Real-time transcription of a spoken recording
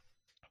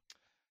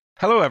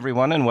Hello,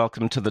 everyone, and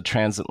welcome to the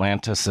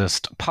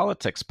Transatlanticist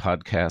Politics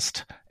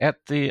Podcast at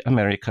the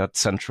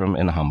Amerika-Zentrum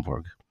in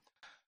Hamburg.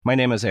 My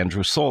name is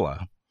Andrew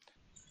Sola.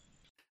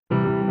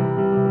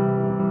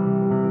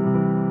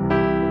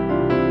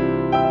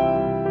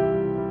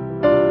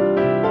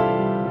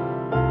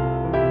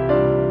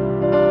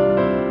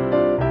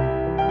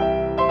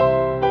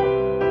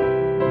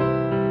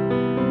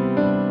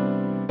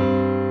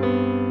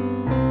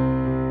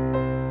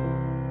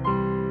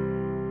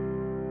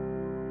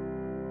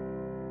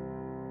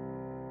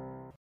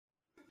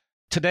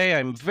 Today,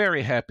 I'm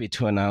very happy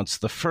to announce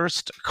the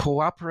first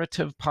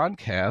cooperative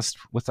podcast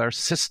with our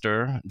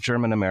sister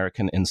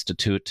German-American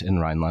Institute in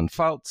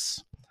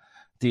Rhineland-Pfalz,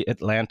 the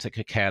Atlantic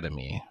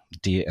Academy,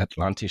 Die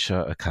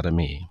Atlantische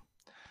Akademie.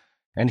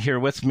 And here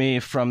with me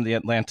from the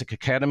Atlantic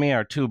Academy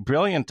are two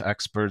brilliant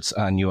experts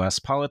on U.S.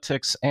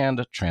 politics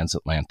and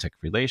transatlantic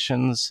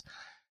relations,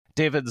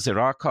 David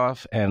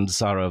Zirakov and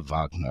Zara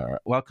Wagner.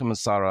 Welcome,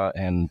 Zara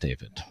and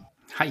David.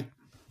 Hi.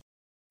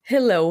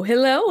 Hello,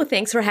 hello.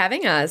 Thanks for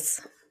having us.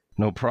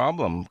 No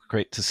problem.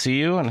 Great to see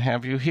you and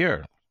have you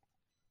here.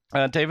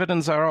 David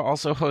and Zara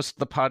also host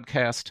the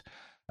podcast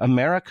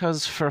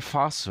Amerikas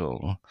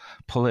Verfassung,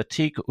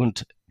 Politik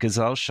und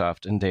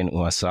Gesellschaft in den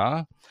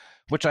USA,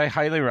 which I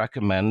highly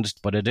recommend,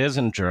 but it is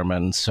in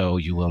German, so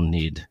you will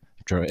need,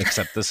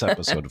 except this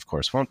episode, of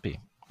course, won't be.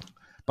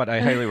 But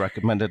I highly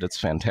recommend it. It's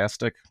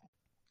fantastic.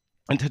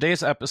 And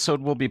today's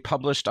episode will be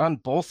published on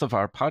both of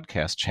our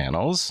podcast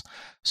channels,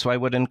 so I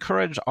would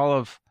encourage all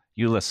of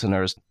you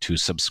listeners to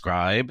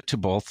subscribe to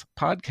both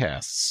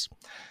podcasts.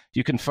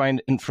 You can find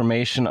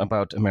information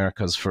about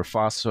Amerikas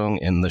Verfassung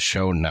in the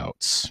show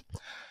notes.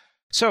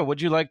 So,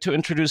 would you like to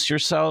introduce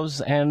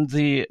yourselves and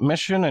the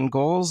mission and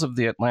goals of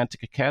the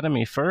Atlantic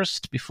Academy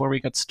first, before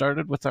we get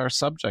started with our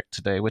subject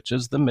today, which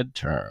is the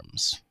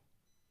midterms?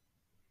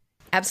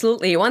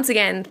 Absolutely. Once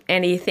again,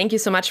 Andy, thank you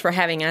so much for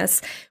having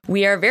us.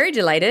 We are very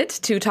delighted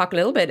to talk a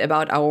little bit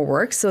about our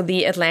work. So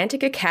the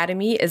Atlantic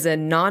Academy is a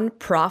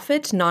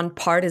non-profit,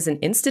 non-partisan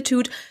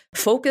institute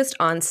focused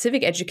on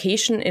civic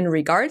education in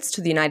regards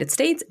to the United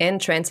States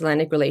and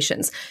transatlantic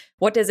relations.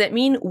 What does that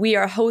mean? We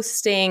are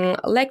hosting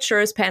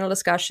lectures, panel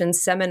discussions,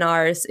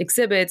 seminars,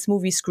 exhibits,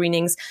 movie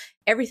screenings,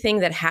 everything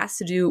that has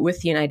to do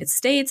with the United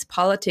States,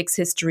 politics,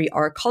 history,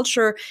 or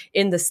culture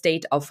in the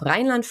state of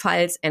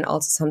Rhineland-Pfalz and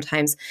also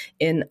sometimes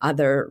in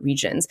other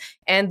regions.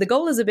 And the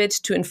goal is a bit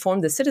to inform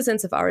the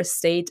citizens of our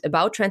state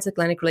about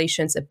transatlantic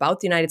relations,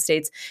 about the United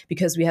States,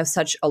 because we have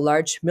such a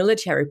large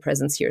military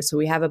presence here. So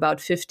we have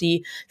about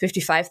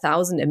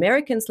 55,000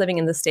 Americans living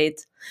in the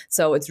state.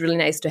 So it's really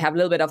nice to have a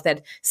little bit of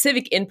that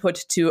civic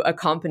input to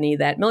accompany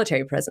that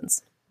military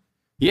presence.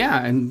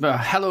 Yeah, and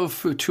hello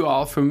to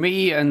all from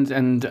me,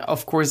 and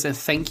of course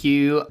thank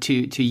you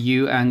to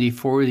you, Andy,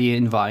 for the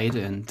invite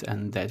and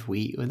that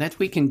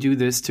we can do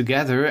this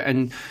together.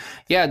 And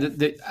yeah,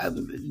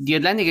 the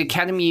Atlantic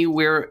Academy,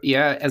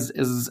 as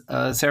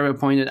Sarah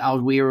pointed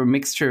out, we are a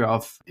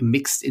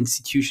mixed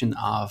institution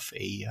of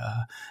a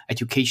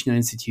educational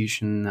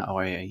institution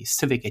or a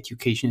civic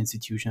education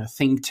institution, a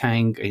think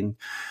tank, and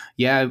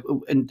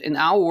in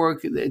our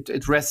work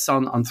it rests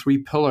on three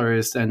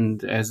pillars,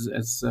 and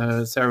as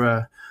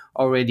Sarah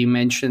already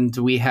mentioned,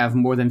 we have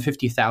more than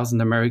 50,000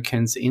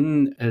 Americans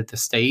in the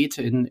state,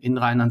 in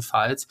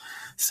Rhineland-Pfalz.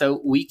 So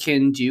we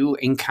can do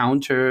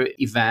encounter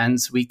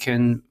events, we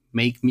can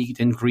make meet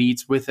and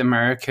greets with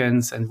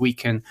Americans, and we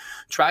can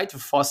try to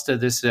foster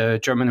this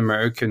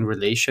German-American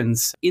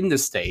relations in the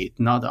state,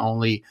 not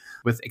only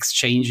with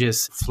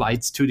exchanges,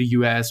 flights to the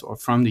US or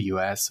from the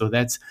US. So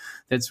that's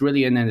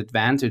really an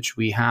advantage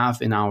we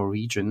have in our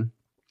region.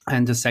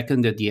 And the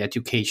second, the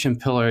education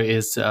pillar,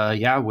 is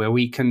where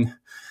we can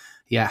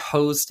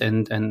host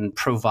and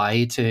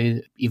provide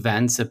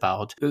events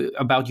about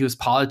U.S.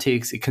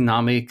 politics,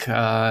 economic,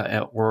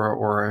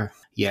 or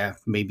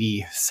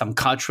maybe some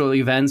cultural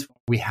events.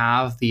 We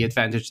have the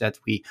advantage that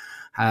we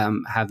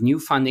have new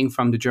funding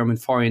from the German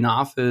Foreign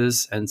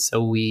Office, and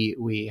so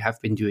we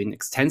have been doing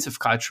extensive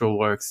cultural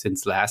work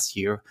since last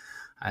year.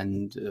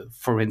 And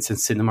for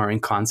instance, cinema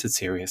and concert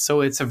series.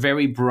 So it's a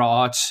very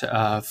broad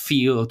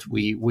field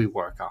we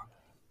work on.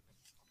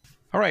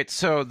 All right,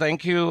 so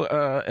thank you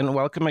and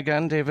welcome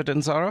again, David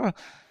and Zara.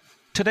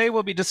 Today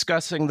we'll be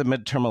discussing the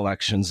midterm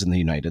elections in the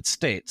United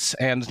States.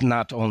 And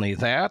not only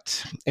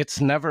that, it's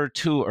never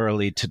too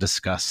early to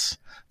discuss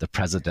the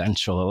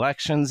presidential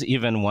elections,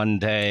 even one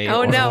day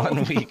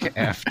 1 week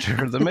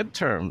after the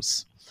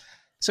midterms.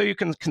 So you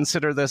can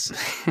consider this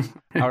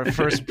our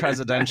first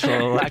presidential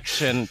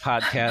election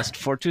podcast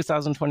for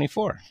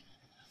 2024.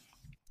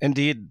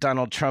 Indeed,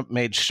 Donald Trump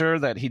made sure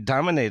that he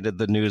dominated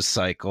the news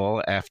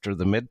cycle after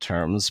the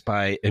midterms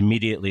by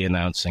immediately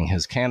announcing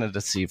his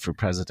candidacy for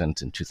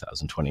president in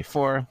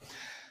 2024.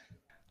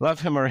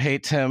 Love him or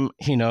hate him,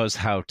 he knows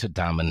how to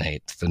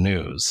dominate the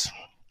news.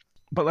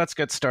 But let's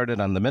get started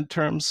on the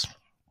midterms.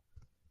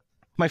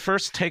 My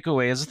first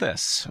takeaway is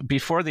this.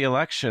 Before the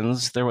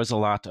elections, there was a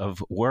lot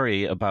of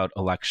worry about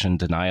election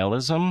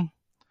denialism,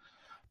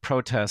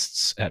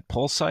 protests at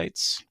poll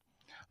sites,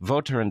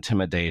 voter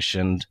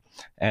intimidation,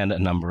 and a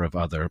number of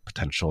other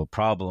potential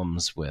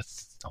problems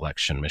with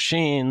election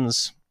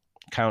machines,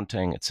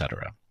 counting,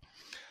 etc.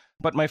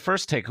 But my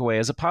first takeaway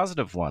is a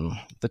positive one.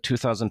 The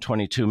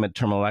 2022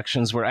 midterm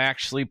elections were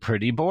actually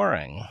pretty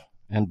boring,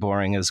 and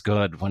boring is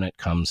good when it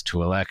comes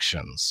to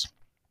elections.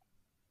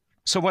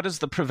 So what is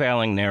the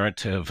prevailing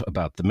narrative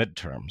about the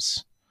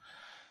midterms?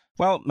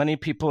 Well, many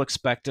people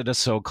expected a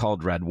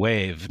so-called red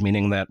wave,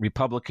 meaning that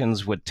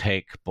Republicans would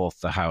take both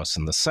the House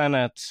and the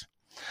Senate,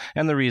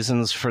 and the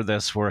reasons for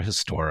this were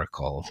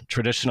historical.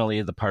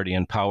 Traditionally, the party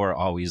in power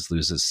always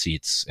loses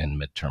seats in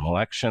midterm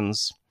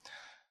elections.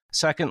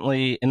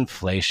 Secondly,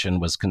 inflation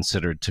was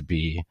considered to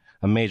be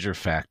a major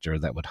factor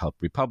that would help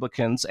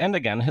Republicans. And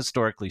again,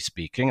 historically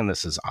speaking, and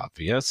this is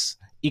obvious,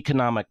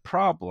 economic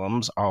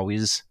problems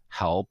always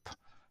help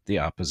the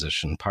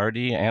opposition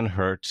party and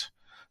hurt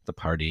the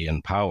party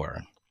in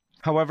power.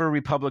 However,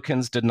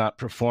 Republicans did not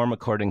perform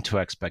according to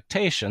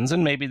expectations,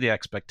 and maybe the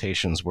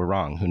expectations were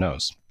wrong, who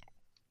knows.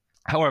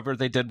 However,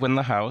 they did win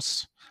the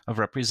House of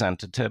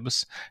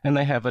Representatives, and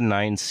they have a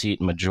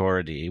 9-seat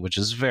majority, which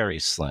is very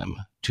slim,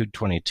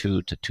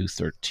 222 to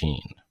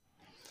 213.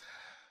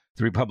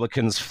 The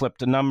Republicans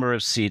flipped a number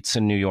of seats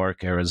in New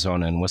York,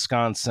 Arizona, and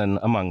Wisconsin,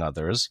 among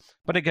others,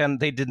 but again,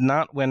 they did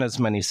not win as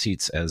many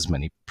seats as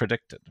many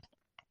predicted.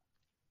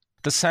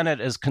 The Senate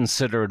is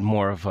considered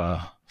more of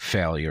a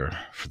failure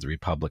for the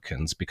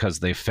Republicans because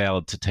they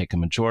failed to take a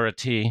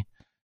majority.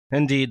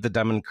 Indeed, the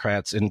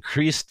Democrats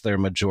increased their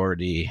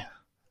majority.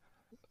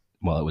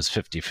 Well, it was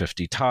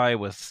 50-50 tie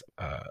with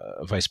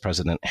Vice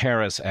President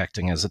Harris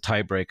acting as a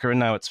tiebreaker, and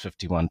now it's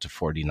 51 to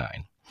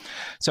 49.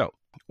 So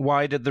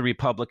why did the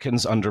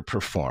Republicans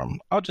underperform?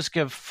 I'll just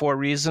give 4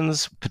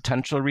 reasons,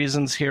 potential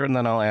reasons here, and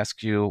then I'll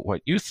ask you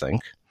what you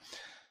think.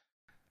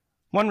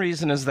 One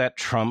reason is that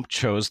Trump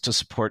chose to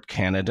support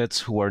candidates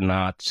who are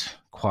not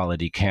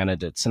quality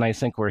candidates. And I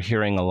think we're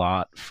hearing a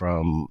lot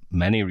from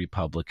many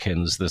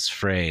Republicans this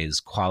phrase,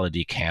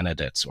 quality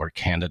candidates or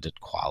candidate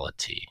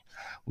quality.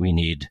 We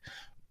need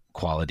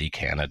quality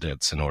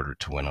candidates in order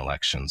to win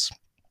elections.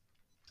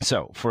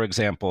 So, for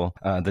example,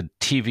 the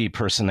TV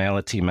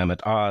personality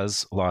Mehmet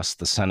Oz lost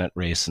the Senate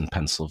race in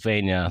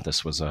Pennsylvania.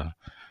 This was a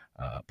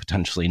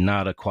potentially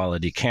not a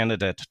quality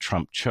candidate.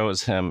 Trump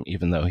chose him,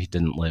 even though he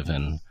didn't live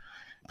in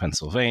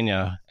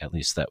Pennsylvania. At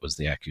least that was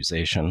the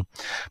accusation.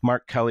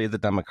 Mark Kelly, the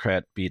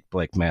Democrat, beat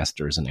Blake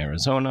Masters in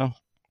Arizona.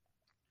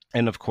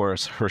 And of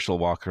course, Herschel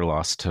Walker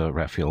lost to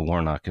Raphael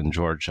Warnock in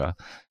Georgia.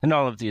 And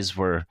all of these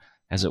were,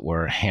 as it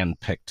were,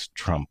 hand-picked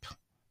Trump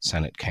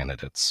Senate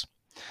candidates.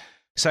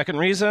 Second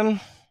reason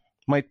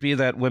might be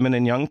that women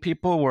and young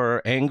people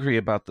were angry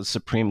about the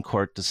Supreme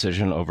Court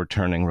decision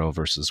overturning Roe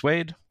versus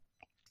Wade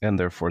and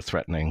therefore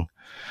threatening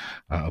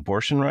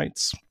abortion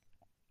rights.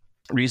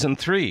 Reason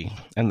 3,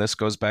 and this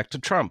goes back to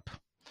Trump,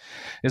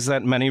 is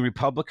that many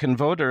Republican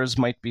voters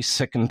might be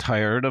sick and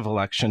tired of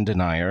election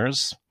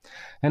deniers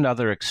and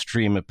other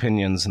extreme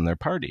opinions in their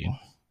party.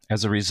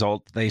 As a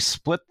result, they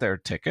split their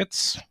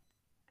tickets,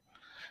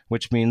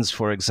 which means,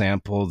 for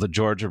example, the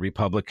Georgia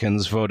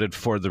Republicans voted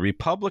for the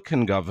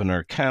Republican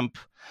governor, Kemp,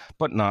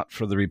 but not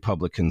for the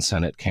Republican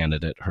Senate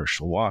candidate,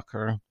 Herschel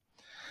Walker.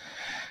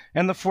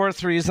 And the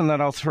fourth reason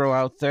that I'll throw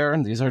out there,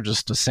 and these are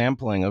just a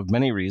sampling of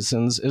many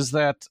reasons, is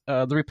that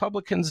the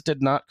Republicans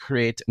did not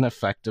create an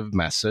effective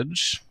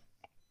message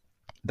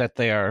that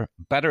they are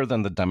better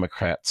than the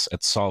Democrats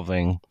at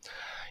solving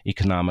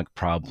economic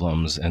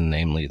problems, and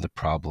namely the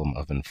problem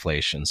of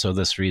inflation. So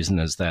this reason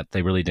is that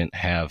they really didn't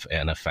have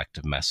an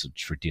effective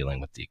message for dealing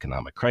with the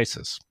economic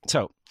crisis.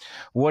 So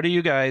what do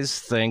you guys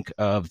think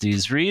of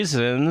these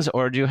reasons,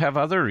 or do you have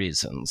other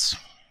reasons?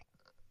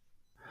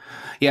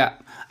 Yeah,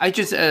 I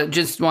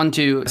just want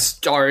to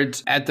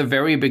start at the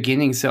very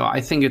beginning. So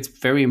I think it's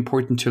very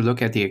important to look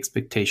at the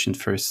expectation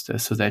first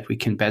so that we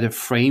can better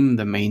frame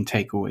the main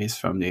takeaways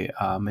from the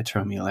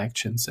midterm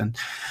elections. And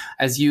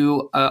as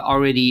you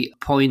already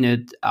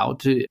pointed out,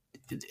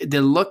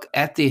 the look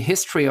at the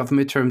history of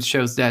midterms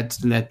shows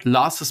that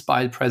losses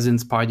by the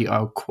president's party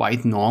are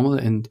quite normal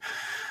and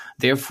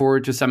therefore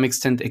to some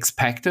extent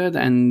expected.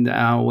 And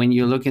when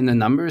you look in the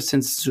numbers,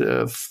 since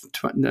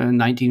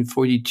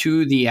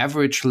 1942, the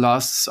average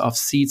loss of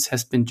seats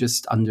has been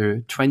just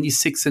under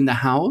 26 in the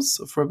House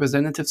of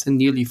Representatives and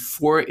nearly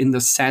 4 in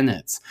the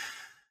Senate.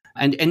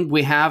 And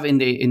we have in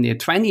the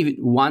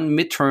 21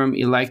 midterm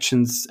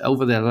elections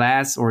over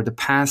the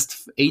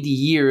past 80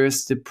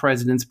 years, the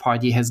president's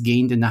party has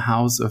gained in the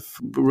House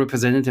of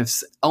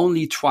Representatives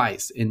only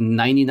twice, in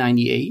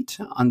 1998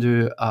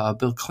 under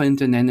Bill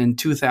Clinton and in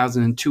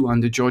 2002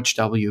 under George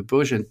W.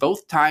 Bush. And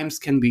both times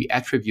can be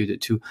attributed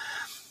to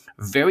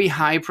very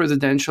high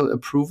presidential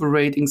approval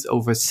ratings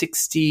over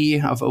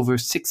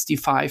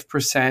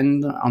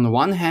 65% on the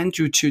one hand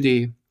due to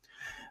the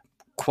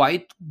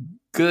quite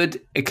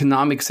good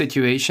economic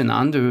situation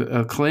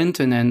under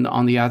Clinton, and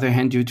on the other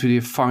hand, due to the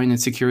foreign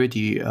and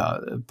security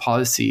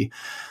policy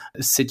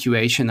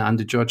situation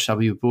under George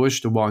W.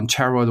 Bush, the war on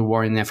terror, the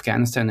war in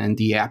Afghanistan, and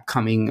the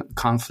upcoming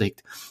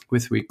conflict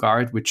with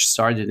regard, which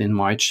started in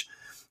March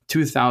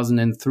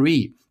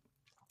 2003.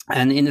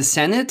 And in the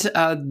Senate,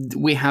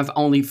 we have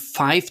only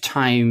 5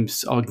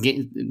 times, or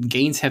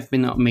gains have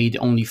been made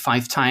only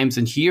 5 times.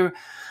 And here,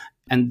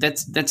 and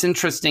that's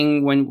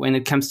interesting when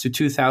it comes to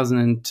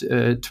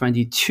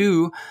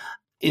 2022.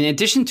 In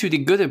addition to the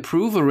good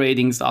approval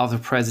ratings of the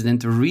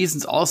president, the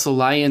reasons also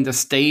lie in the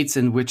states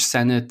in which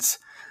Senate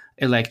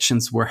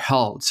elections were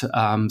held.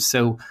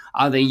 So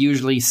are they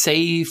usually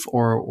safe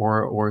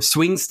or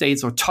swing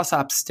states or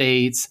toss-up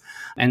states?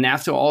 And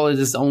after all, it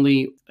is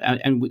only,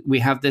 and we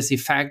have this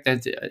effect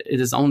that it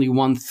is only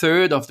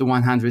 1/3 of the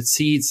 100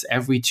 seats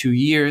every 2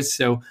 years.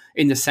 So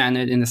in the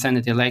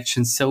Senate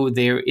elections, so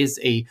there is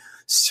a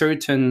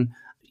certain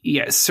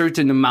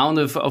amount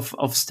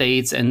of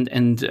states,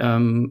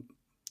 and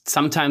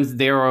sometimes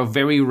they are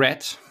very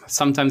red.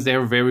 Sometimes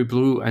they're very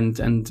blue, and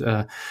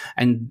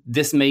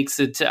this makes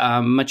it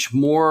much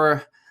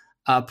more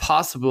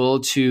possible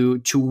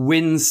to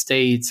win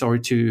states or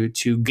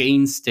to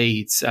gain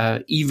states,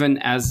 even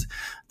as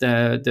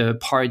the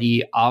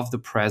party of the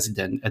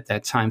president at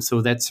that time.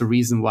 So that's the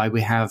reason why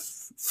we have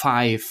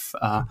 5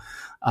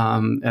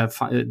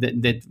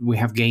 that we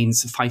have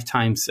gains 5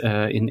 times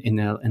in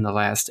the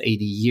last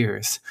 80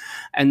 years.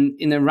 And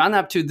in the run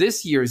up to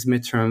this year's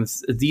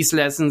midterms, these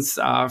lessons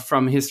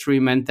from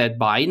history meant that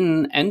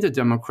Biden and the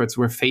Democrats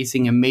were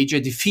facing a major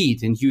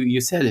defeat. And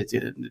you said it,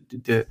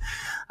 the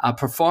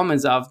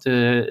performance of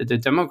the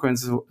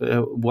Democrats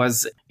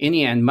was in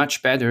the end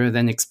much better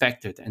than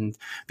expected. And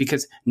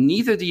because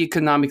neither the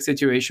economic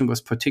situation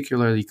was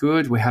particularly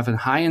good, we have a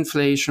high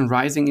inflation,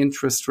 rising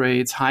interest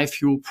rates, high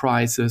fuel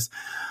prices,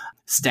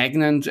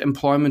 stagnant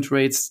employment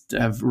rates,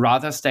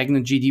 rather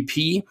stagnant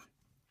GDP,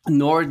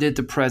 nor did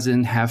the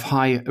president have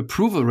high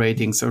approval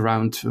ratings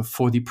around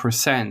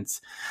 40%.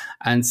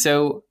 And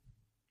so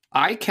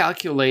I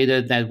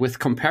calculated that with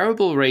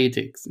comparable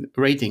ratings,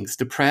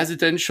 the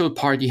presidential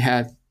party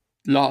had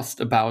lost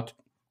about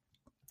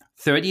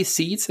 30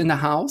 seats in the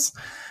House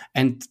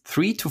and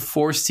 3 to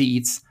 4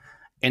 seats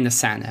in the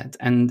Senate.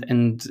 And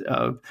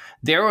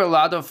there are a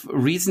lot of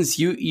reasons.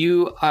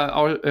 You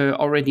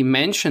already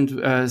mentioned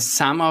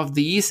some of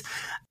these.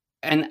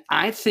 And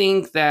I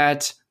think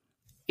that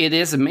it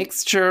is a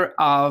mixture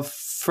of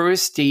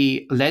first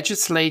the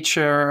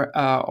legislature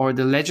or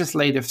the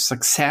legislative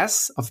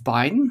success of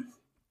Biden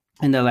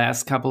in the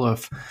last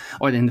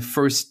in the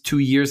first 2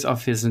 years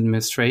of his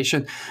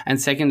administration.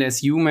 And second,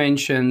 as you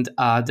mentioned,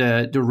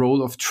 the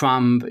role of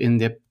Trump in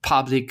the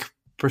public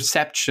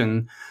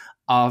perception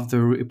of the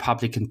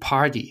Republican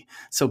Party.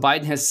 So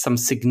Biden has some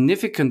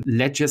significant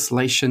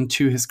legislation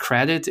to his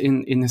credit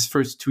in his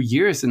first 2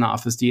 years in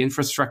office: the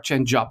Infrastructure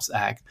and Jobs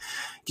Act,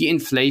 the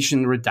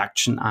Inflation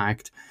Reduction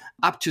Act,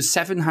 up to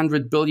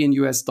 $700 billion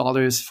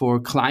for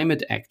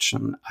climate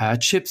action,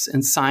 CHIPS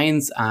and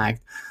Science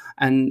Act.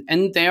 And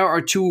there are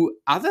 2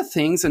 other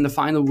things in the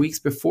final weeks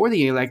before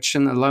the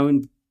election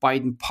alone.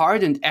 Biden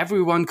pardoned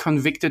everyone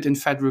convicted in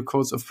federal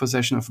courts of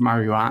possession of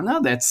marijuana.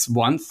 That's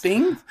one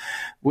thing.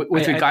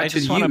 With regard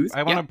to youth,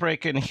 I want to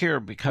break in here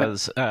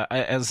because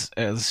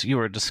as you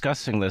were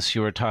discussing this,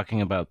 you were talking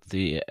about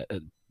the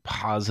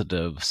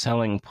positive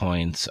selling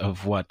points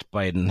of what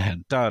Biden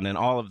had done, and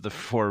all of the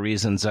 4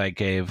 reasons I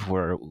gave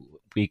were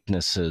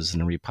weaknesses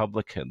in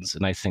Republicans.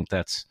 And I think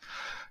that's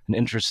an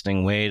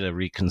interesting way to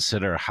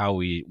reconsider how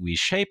we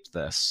shape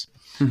this.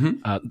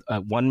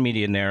 Mm-hmm. One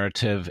media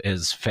narrative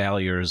is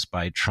failures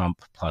by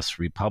Trump plus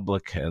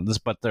Republicans,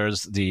 but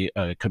there's the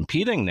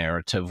competing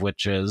narrative,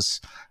 which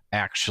is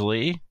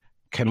actually,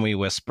 can we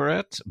whisper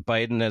it?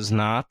 Biden is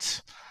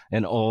not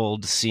an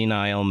old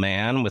senile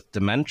man with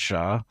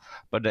dementia,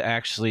 but it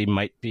actually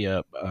might be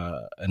an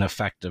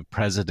effective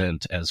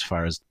president as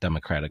far as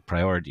Democratic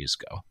priorities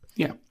go.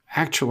 Yeah.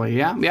 Actually,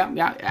 yeah,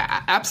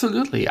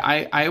 absolutely.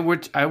 I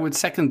would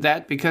second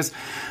that, because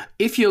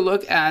if you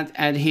look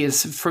at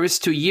his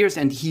first 2 years,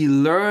 and he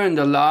learned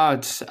a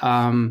lot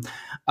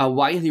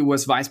while he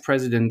was vice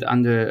president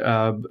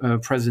under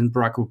President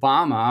Barack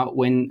Obama,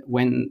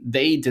 when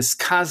they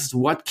discussed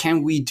what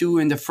can we do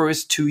in the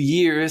first 2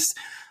 years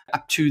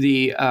up to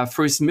the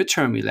first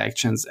midterm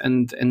elections,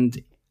 and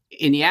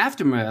in the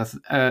aftermath,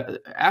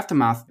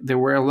 there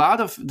were a lot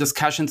of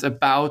discussions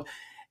about,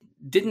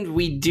 didn't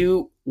we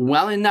do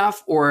well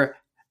enough, or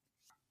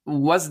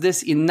was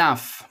this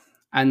enough?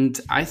 And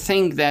I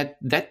think that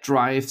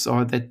drove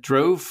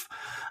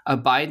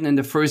Biden in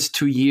the first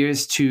 2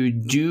 years to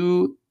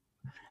do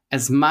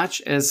as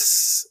much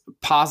as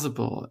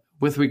possible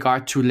with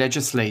regard to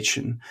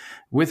legislation,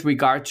 with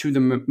regard to the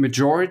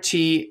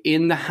majority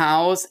in the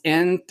House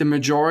and the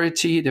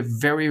majority, the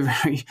very,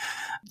 very,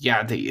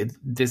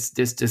 this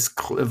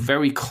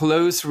very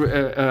close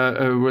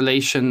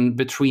relation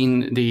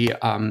between the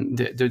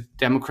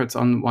Democrats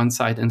on one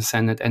side in the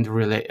Senate and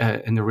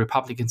the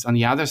Republicans on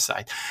the other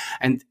side.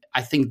 And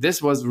I think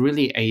this was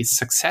really a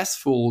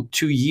successful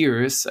 2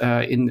 years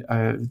in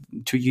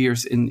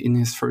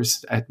his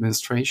first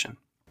administration.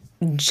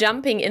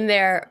 Jumping in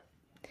there,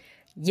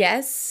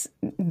 yes,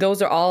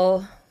 those are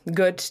all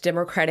good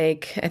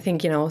Democratic, I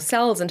think,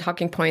 sells and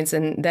talking points,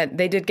 and that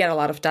they did get a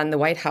lot of done, the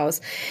White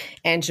House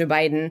and Joe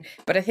Biden.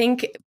 But I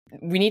think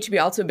we need to be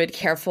also a bit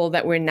careful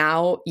that we're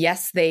now,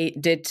 yes, they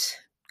did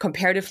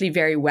comparatively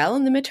very well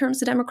in the midterms,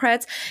 the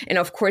Democrats. And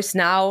of course,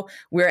 now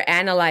we're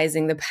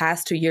analyzing the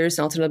past 2 years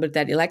and also a little bit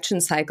that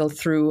election cycle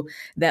through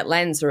that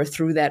lens or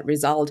through that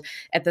result.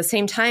 At the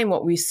same time,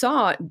 what we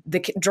saw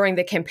during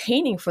the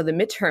campaigning for the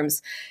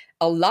midterms,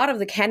 a lot of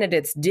the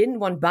candidates didn't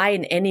want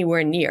Biden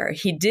anywhere near.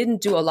 He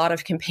didn't do a lot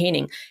of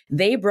campaigning.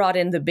 They brought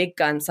in the big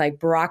guns like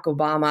Barack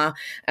Obama,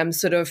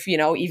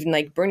 even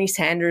like Bernie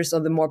Sanders or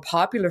the more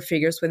popular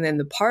figures within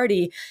the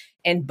party.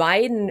 And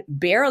Biden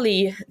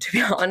barely, to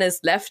be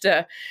honest, left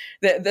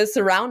the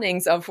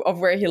surroundings of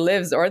where he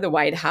lives or the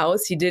White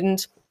House. He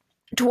didn't,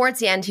 towards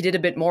the end, he did a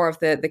bit more of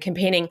the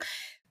campaigning.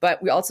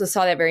 But we also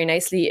saw that very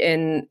nicely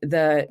in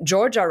the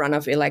Georgia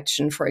runoff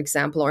election, for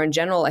example, or in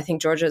general. I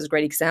think Georgia is a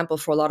great example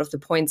for a lot of the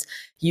points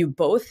you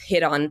both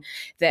hit on,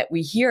 that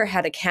we here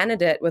had a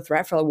candidate with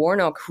Raphael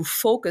Warnock who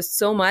focused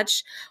so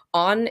much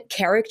on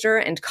character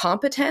and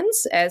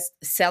competence as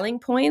selling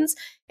points.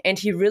 And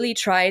he really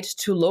tried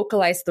to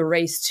localize the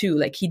race too.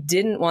 Like, he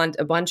didn't want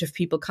a bunch of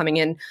people coming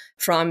in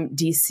from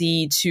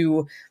DC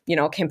to,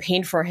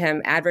 campaign for him,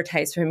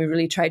 advertise for him. He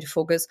really tried to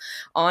focus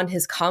on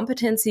his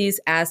competencies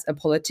as a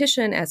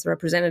politician, as a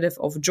representative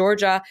of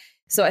Georgia.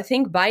 So I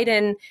think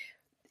Biden,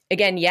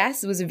 again,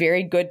 yes, it was a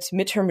very good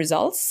midterm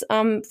results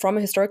from a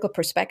historical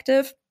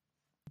perspective.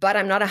 But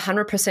I'm not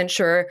 100%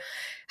 sure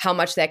how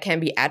much that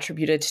can be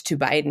attributed to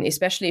Biden,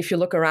 especially if you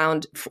look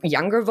around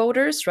younger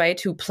voters, right,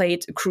 who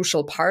played a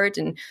crucial part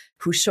and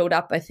who showed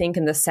up, I think,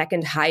 in the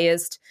second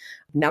highest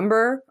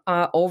number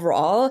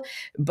overall,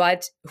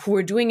 but who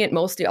are doing it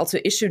mostly also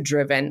issue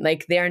driven.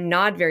 Like, they're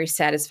not very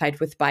satisfied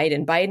with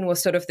Biden. Biden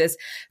was sort of this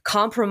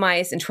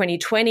compromise in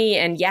 2020.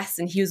 And yes,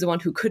 and he was the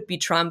one who could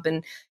beat Trump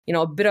and,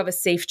 a bit of a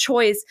safe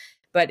choice.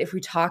 But if we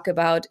talk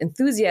about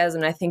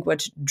enthusiasm, I think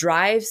what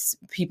drives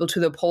people to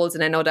the polls,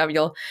 and I know, Dav,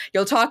 you'll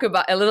talk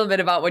about a little bit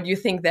about what you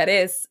think that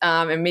is,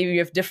 and maybe you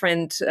have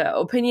different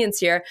opinions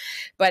here.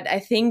 But I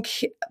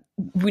think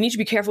we need to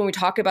be careful when we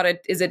talk about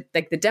it. Is it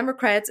like the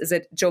Democrats? Is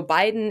it Joe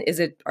Biden?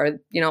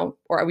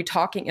 Or are we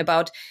talking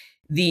about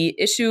the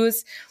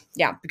issues?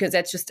 Yeah, because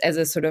that's just as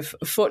a sort of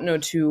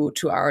footnote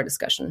to our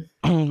discussion.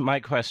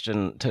 My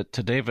question to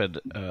David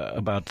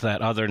about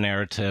that other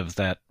narrative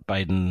that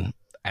Biden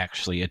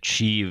actually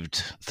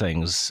achieved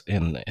things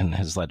in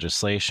his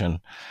legislation.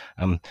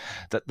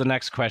 The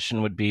next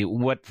question would be,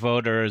 what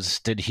voters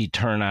did he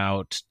turn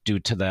out due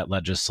to that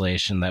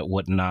legislation that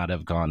would not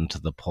have gone to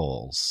the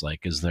polls?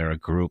 Like, is there a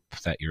group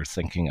that you're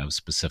thinking of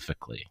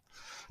specifically?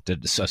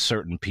 Did a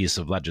certain piece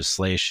of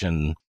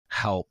legislation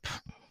help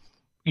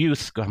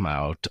youth come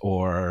out,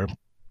 or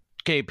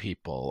gay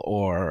people,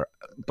 or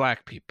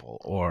Black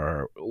people,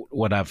 or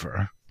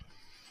whatever?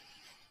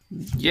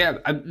 Yeah,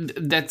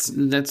 that's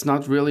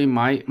not really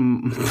my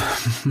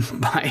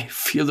my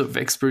field of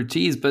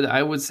expertise, but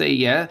I would say,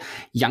 yeah,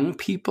 young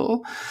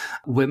people,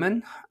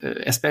 women,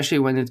 especially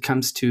when it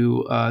comes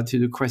to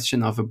the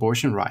question of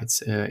abortion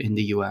rights in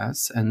the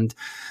U.S. And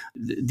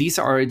these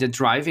are the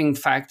driving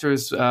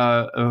factors.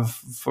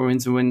 For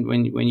instance,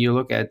 when you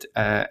look at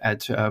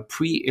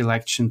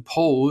pre-election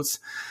polls,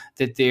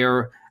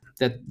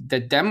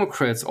 that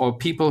Democrats, or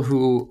people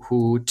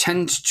who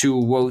tend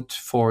to vote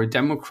for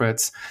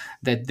Democrats,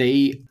 that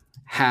they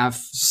have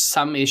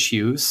some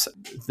issues,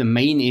 the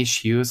main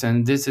issues,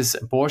 and this is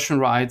abortion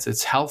rights,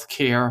 it's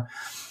healthcare,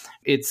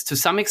 it's to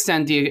some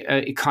extent the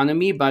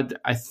economy, but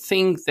I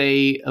think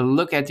they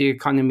look at the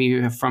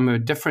economy from a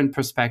different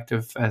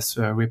perspective as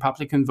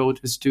Republican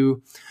voters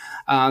do.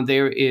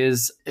 There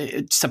is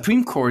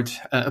Supreme Court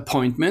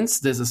appointments.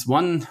 This is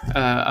one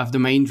of the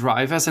main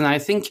drivers. And I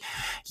think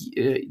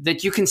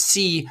that you can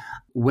see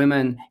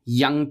women,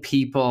 young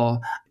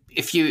people.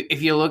 If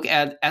you look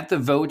at the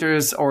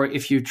voters, or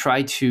if you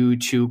try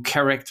to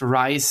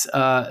characterize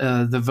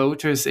the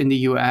voters in the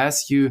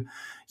U.S., you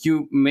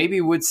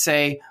maybe would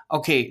say,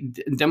 okay,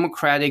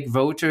 Democratic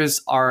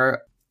voters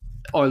are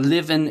or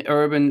live in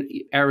urban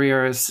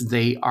areas.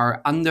 They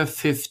are under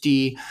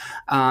 50.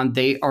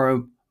 They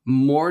are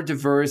more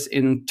diverse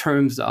in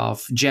terms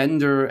of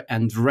gender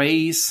and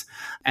race.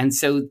 And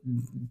so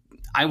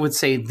I would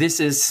say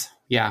these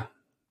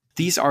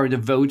are the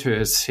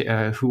voters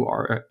who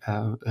are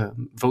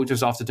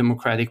voters of the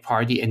Democratic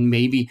Party, and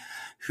maybe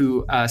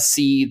who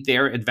see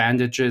their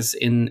advantages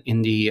in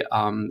the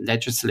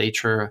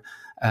legislature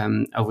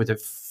over the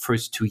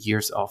first 2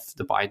 years of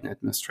the Biden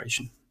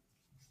administration.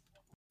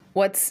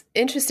 What's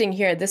interesting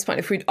here at this point,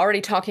 if we're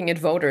already talking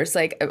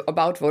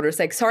about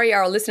voters, sorry,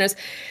 our listeners,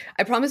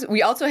 I promise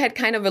we also had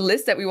kind of a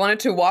list that we wanted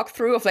to walk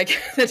through of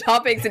the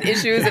topics and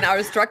issues and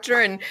our structure.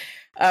 And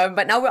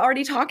but now we're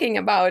already talking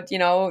about,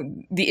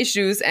 the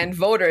issues and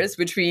voters,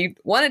 which we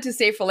wanted to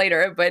save for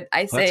later. But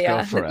I say,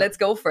 let's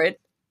go for it.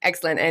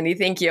 Excellent, Andy.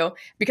 Thank you.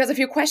 Because of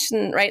your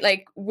question,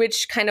 right,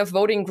 which kind of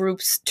voting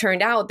groups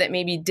turned out that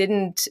maybe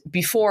didn't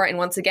before. And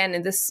once again,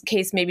 in this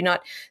case, maybe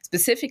not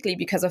specifically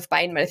because of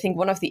Biden, but I think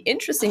one of the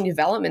interesting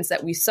developments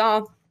that we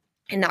saw,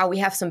 and now we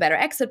have some better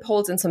exit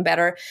polls and some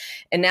better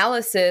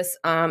analysis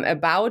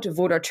about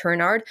voter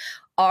turnout,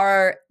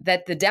 are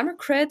that the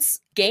Democrats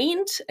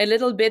gained a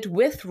little bit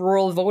with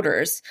rural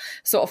voters.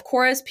 So, of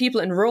course, people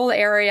in rural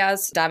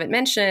areas, David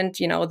mentioned,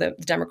 the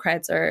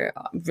Democrats are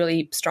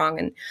really strong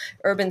in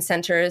urban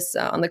centers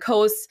on the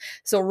coast.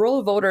 So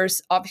rural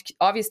voters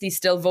obviously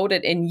still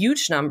voted in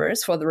huge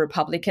numbers for the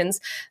Republicans,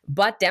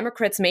 but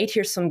Democrats made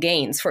here some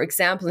gains. For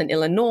example, in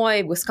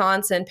Illinois,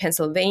 Wisconsin,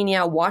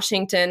 Pennsylvania,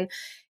 Washington.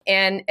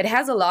 And it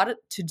has a lot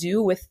to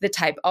do with the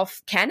type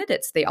of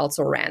candidates they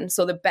also ran.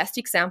 So the best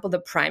example, the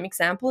prime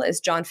example, is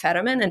John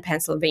Fetterman in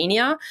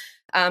Pennsylvania,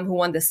 who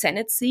won the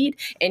Senate seat.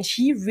 And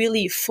he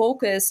really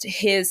focused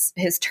his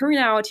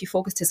turnout, he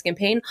focused his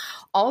campaign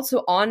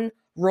also on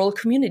rural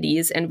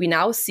communities. And we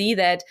now see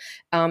that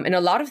in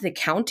a lot of the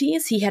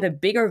counties, he had a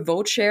bigger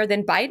vote share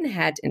than Biden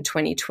had in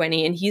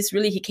 2020. And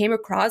he came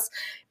across,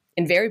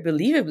 and very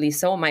believably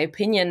so, in my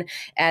opinion,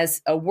 as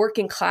a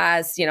working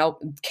class,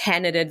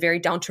 candidate, very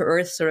down to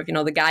earth, sort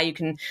of, the guy you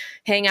can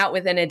hang out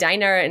with in a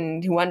diner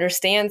and who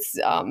understands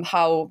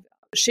how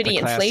shitty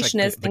inflation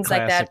is, things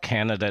like that. The classic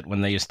candidate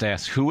when they used to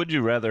ask, who would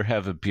you rather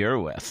have a beer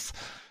with?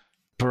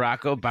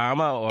 Barack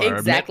Obama or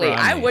Exactly. Mitt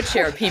Romney? I would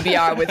share a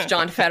PBR with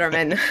John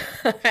Fetterman.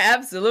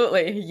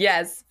 Absolutely.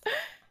 Yes.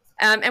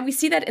 And we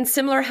see that in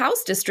similar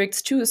House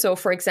districts too. So,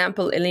 for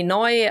example,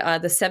 Illinois,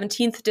 the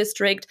 17th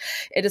district,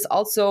 it is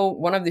also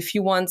one of the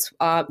few ones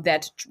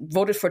that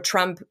voted for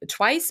Trump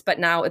twice, but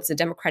now it's a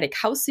Democratic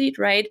House seat,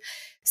 right?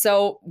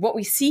 So what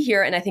we see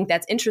here, and I think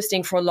that's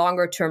interesting for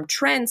longer term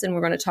trends, and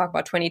we're going to talk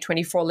about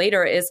 2024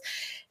 later, is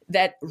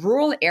that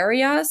rural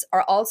areas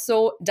are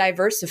also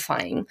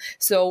diversifying.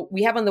 So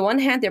we have, on the one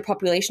hand, their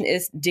population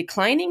is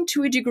declining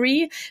to a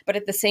degree, but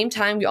at the same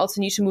time, we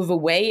also need to move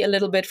away a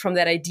little bit from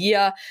that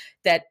idea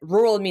that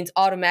rural means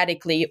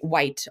automatically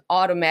white,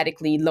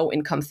 automatically low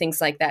income,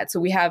 things like that. So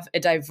we have a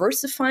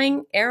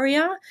diversifying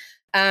area.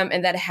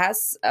 And that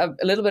has a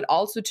little bit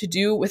also to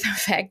do with the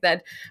fact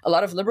that a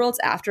lot of liberals,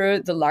 after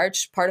the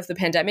large part of the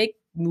pandemic,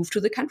 moved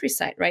to the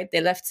countryside, right?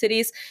 They left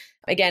cities.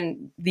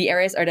 Again, the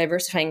areas are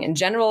diversifying in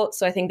general.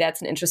 So I think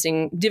that's an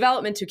interesting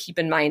development to keep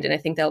in mind. And I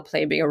think that'll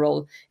play a bigger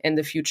role in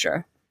the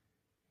future.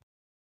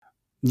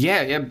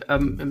 Yeah.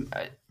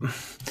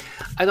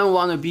 I don't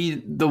want to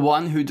be the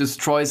one who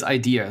destroys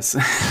ideas,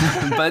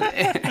 but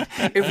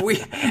if we,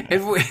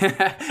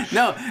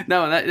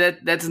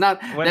 that's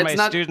not. When my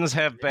students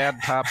have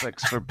bad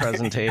topics for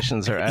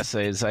presentations or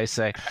essays, I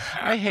say,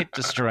 I hate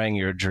destroying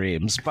your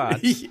dreams,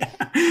 but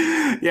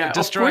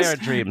destroy our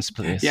dreams,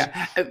 please.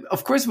 Yeah,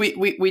 of course,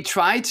 we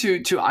try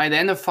to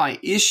identify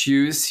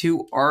issues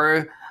who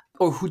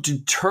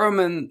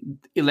determine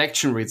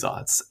election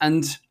results,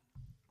 and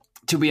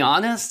to be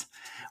honest,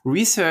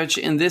 research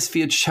in this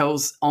field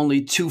shows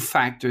only two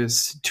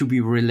factors to be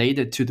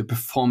related to the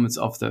performance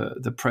of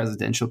the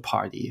presidential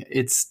party.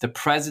 It's the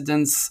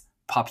president's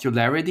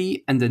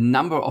popularity and the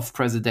number of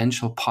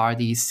presidential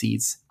party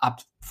seats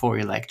up for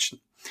election.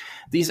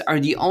 These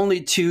are the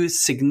only two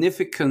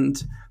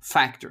significant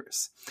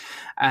factors.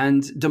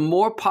 And the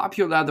more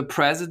popular the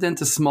president,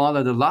 the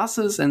smaller the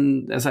losses.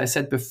 And as I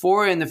said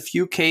before, in a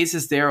few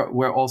cases, there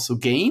were also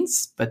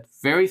gains, but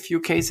very few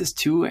cases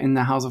too in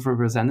the House of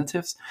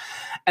Representatives.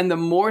 And the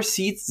more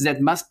seats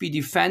that must be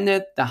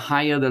defended, the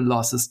higher the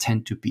losses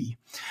tend to be.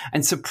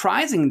 And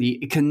surprisingly,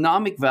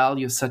 economic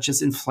values such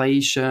as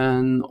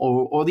inflation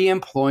or the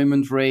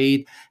employment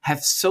rate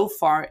have so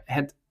far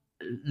had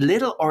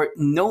little or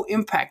no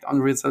impact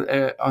on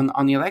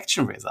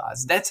election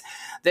results. That's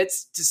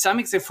to some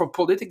extent, for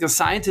political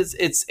scientists,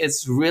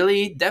 it's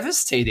really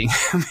devastating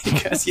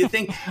because you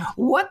think,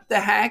 what the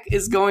heck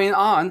is going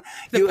on?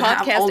 You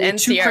have only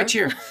two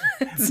criteria.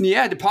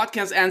 Yeah, the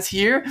podcast ends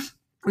here.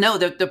 No,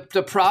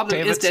 the problem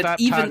David, is that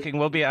stop talking.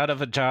 We'll be out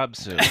of a job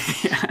soon.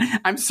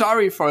 I'm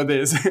sorry for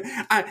this.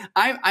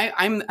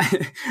 I'm.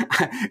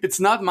 It's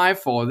not my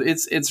fault.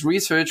 It's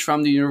research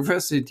from the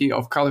University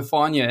of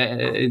California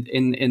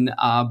in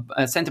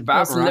Santa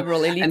Barbara. Most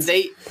liberal elites. And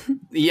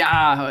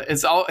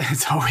it's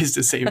always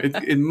the same.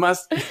 It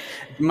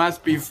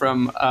must be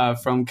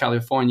from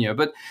California.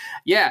 But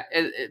yeah,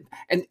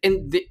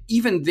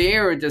 even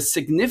there, the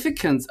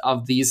significance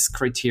of these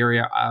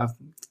criteria are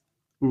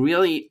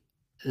really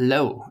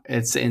low.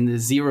 It's in the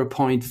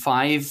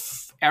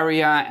 0.5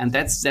 area, and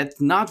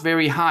that's not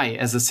very high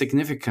as a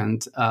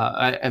significant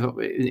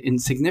in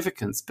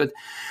significance. But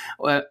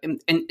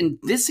in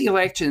this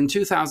election in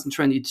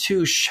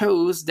 2022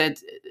 shows that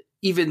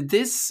even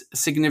this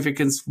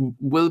significance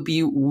will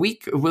be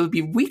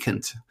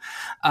weakened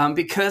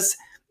because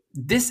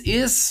this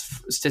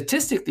is,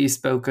 statistically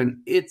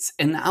spoken, it's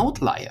an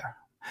outlier.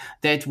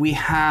 That we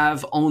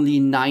have only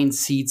 9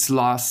 seats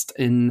lost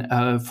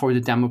for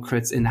the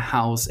Democrats in the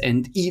House,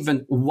 and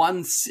even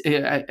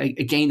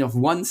a gain of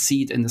 1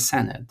 seat in the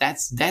Senate.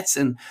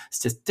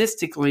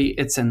 Statistically,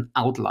 it's an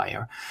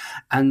outlier,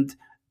 and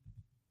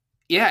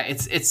yeah,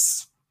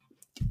 it's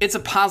a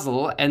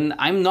puzzle, and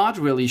I'm not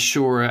really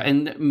sure.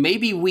 And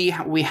maybe we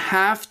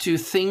have to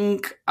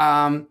think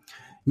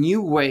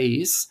new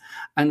ways,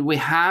 and we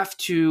have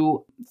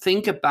to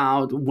think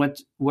about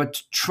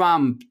what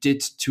Trump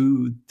did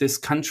to this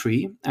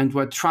country and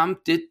what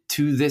Trump did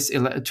to this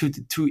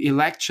to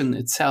election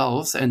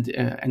itself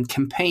and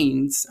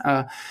campaigns,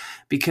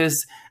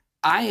 because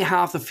I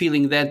have the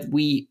feeling that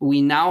we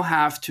now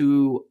have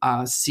to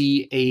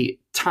see a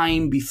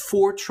time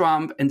before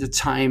Trump and a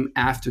time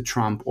after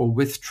Trump or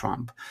with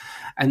Trump,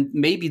 and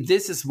maybe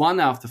this is one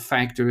of the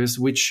factors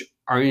which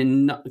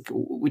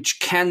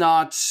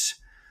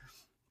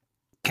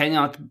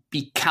cannot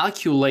be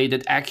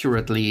calculated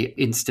accurately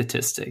in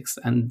statistics,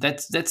 and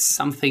that's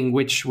something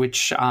which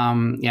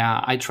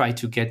I try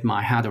to get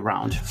my head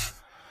around.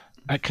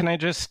 Can I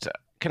just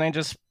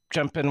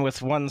jump in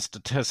with one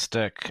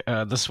statistic?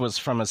 This was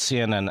from a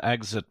CNN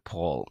exit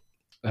poll.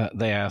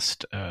 They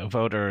asked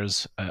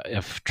voters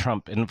if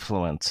Trump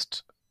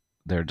influenced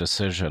their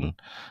decision,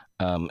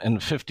 and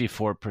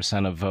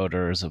 54% of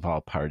voters of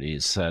all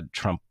parties said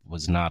Trump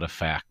was not a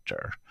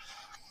factor.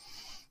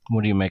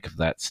 What do you make of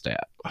that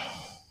stat?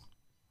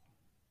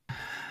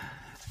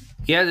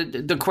 Yeah,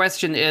 the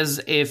question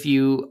is if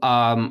you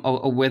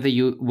or whether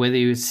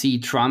you see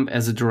Trump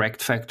as a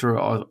direct factor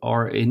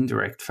or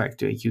indirect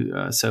factor.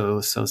 So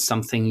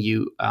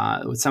something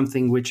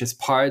something which is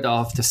part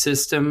of the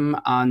system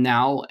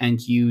now,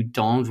 and you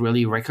don't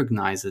really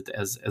recognize it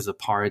as a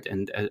part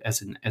and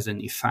as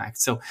an effect.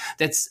 So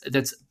that's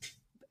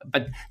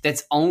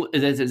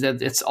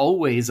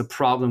always a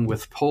problem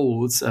with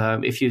polls.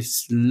 If you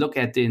look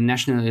at the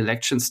National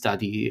Election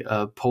Study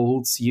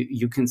polls,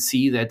 you can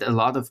see that a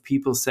lot of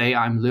people say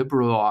I'm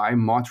liberal or I'm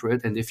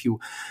moderate. And if you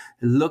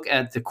look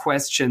at the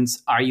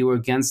questions, are you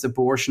against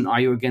abortion? Are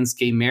you against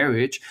gay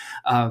marriage?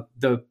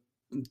 The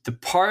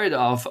part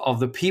of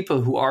the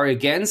people who are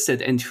against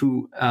it and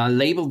who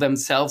label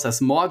themselves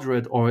as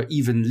moderate or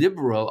even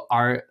liberal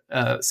are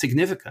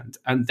significant.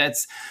 And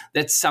that's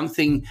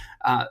something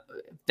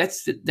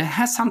that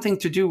has something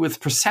to do with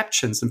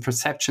perceptions, and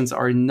perceptions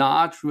are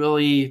not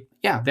really,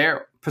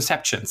 they're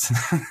perceptions,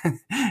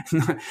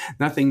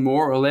 nothing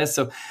more or less.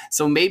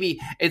 So maybe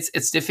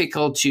it's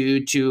difficult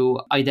to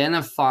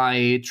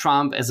identify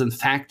Trump as a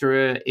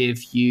factor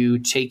if you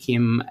take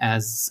him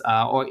as,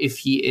 or if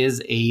he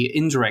is a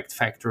indirect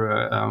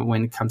factor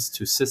when it comes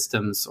to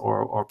systems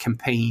or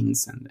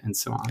campaigns and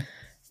so on.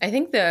 I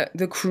think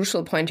the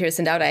crucial point here,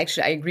 Sendaud,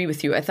 I agree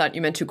with you. I thought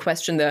you meant to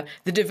question the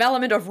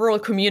development of rural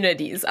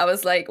communities. I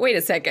was like, wait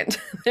a second.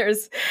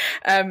 There's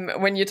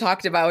when you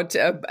talked about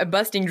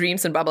busting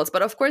dreams and bubbles.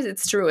 But of course,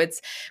 it's true. It's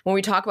when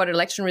we talk about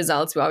election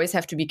results, we always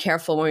have to be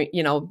careful when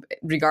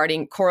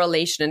regarding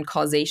correlation and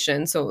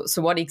causation. So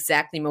what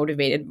exactly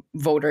motivated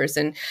voters?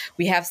 And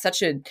we have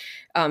such a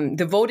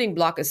the voting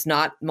block is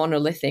not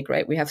monolithic,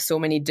 right? We have so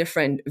many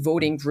different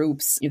voting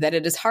groups that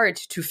it is hard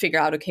to figure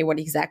out, okay, what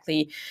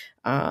exactly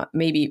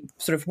maybe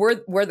sort of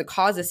were the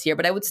causes here.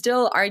 But I would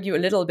still argue a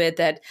little bit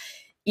that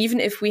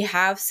even if we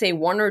have, say,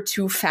 one or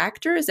two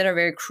factors that are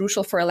very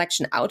crucial for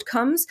election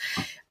outcomes,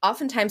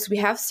 oftentimes we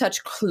have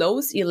such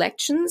close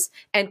elections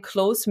and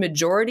close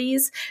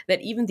majorities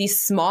that even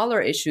these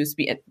smaller issues,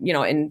 be it,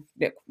 in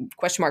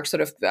question mark sort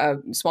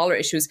of smaller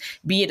issues,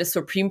 be it a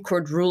Supreme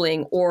Court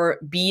ruling or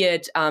be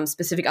it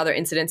specific other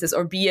incidences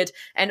or be it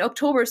an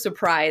October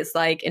surprise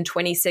like in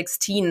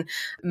 2016,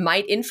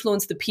 might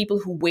influence the people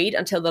who wait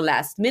until the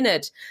last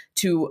minute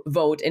to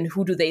vote, and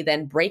who do they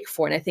then break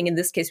for. And I think in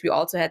this case, we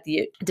also had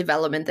the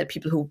development that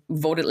people who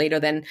voted later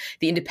than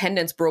the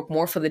independents broke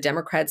more for the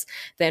Democrats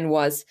than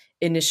was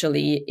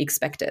initially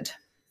expected.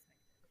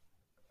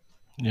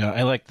 Yeah,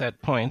 I like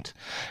that point.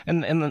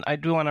 And I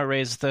do want to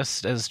raise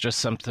this as just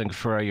something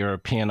for our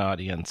European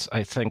audience.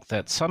 I think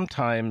that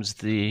sometimes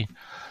the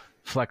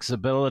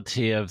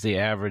flexibility of the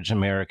average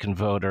American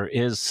voter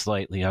is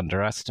slightly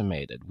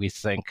underestimated. We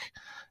think,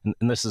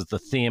 and this is the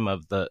theme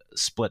of the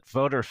split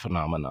voter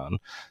phenomenon.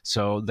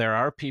 So there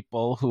are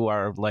people who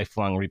are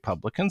lifelong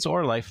Republicans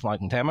or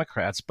lifelong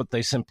Democrats, but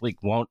they simply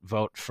won't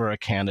vote for a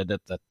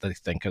candidate that they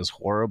think is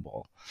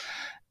horrible.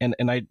 And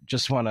I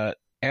just want to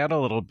add a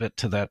little bit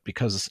to that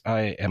because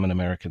I am an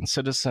American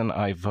citizen.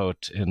 I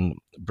vote in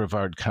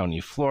Brevard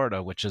County,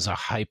 Florida, which is a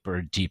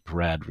hyper deep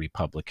red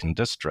Republican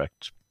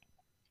district.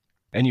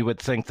 And you would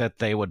think that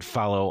they would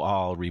follow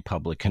all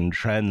Republican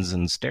trends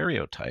and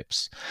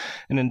stereotypes.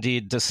 And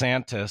indeed,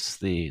 DeSantis,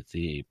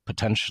 the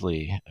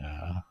potentially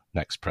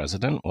next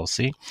president, we'll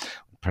see,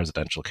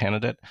 presidential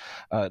candidate,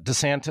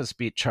 DeSantis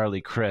beat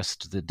Charlie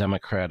Crist, the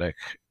Democratic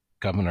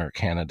governor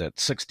candidate,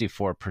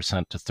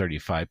 64% to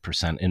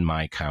 35% in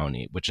my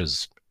county, which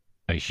is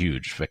a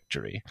huge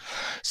victory.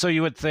 So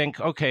you would think,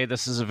 okay,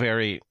 this is a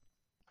very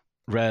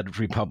red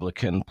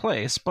Republican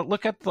place, but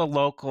look at the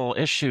local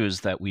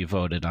issues that we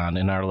voted on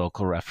in our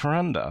local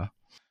referenda.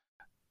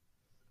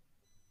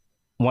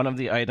 One of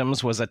the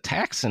items was a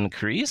tax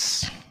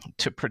increase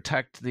to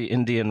protect the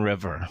Indian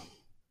River.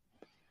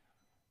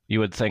 You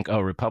would think,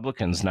 oh,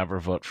 Republicans never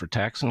vote for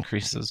tax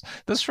increases.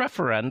 This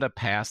referenda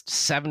passed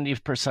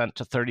 70%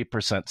 to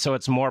 30%, so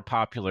it's more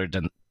popular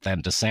than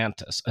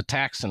DeSantis. A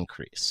tax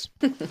increase.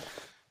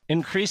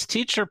 Increased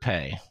teacher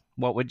pay.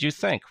 what would you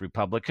think?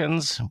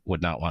 Republicans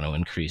would not want to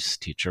increase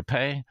teacher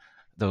pay.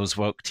 Those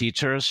woke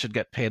teachers should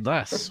get paid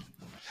less.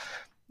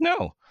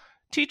 No,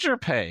 teacher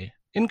pay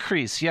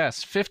increase,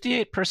 yes,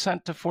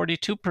 58% to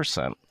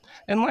 42%.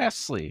 And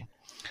lastly,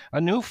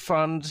 a new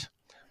fund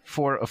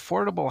for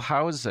affordable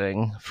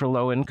housing for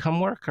low-income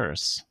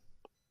workers.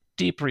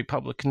 Deep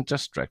Republican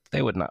district,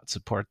 they would not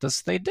support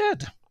this. They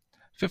did.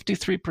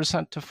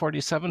 53% to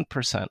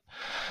 47%.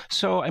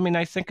 So,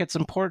 I think it's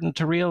important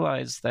to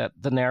realize that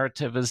the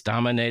narrative is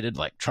dominated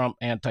like Trump,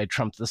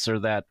 anti-Trump, this or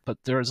that, but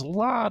there's a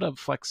lot of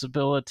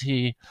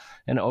flexibility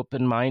and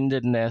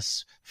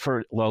open-mindedness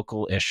for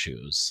local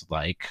issues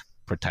like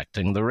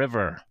protecting the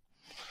river.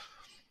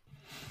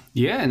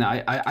 Yeah, and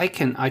I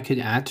could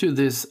add to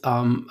this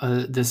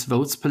this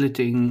vote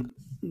splitting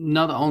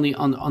not only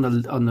on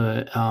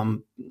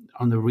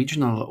the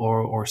regional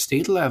or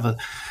state level.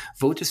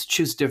 Voters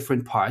choose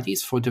different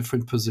parties for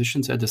different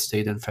positions at the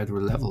state and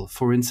federal level.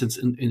 For instance,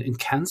 in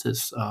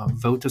Kansas,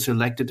 voters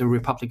elected a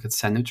Republican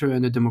senator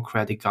and a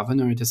Democratic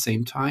governor at the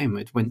same time.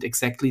 It went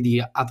exactly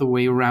the other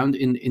way around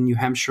in New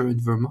Hampshire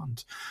and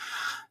Vermont.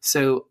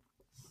 So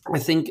I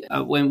think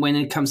when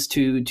it comes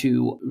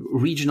to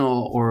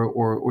regional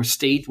or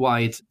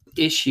statewide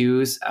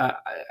issues,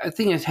 I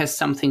think it has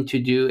something to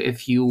do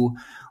if you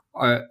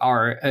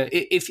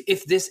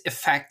if this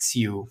affects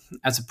you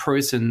as a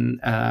person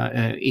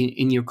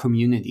in your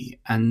community,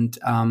 and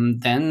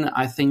then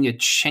I think it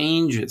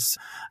changes,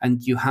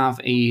 and you have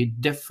a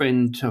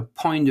different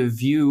point of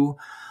view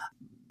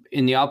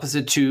in the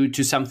opposite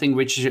to something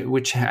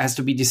which has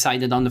to be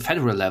decided on the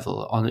federal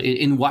level,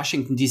 in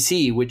Washington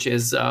D.C., which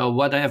is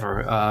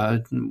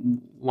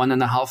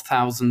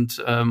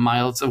 1,500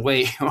 miles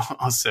away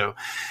or so.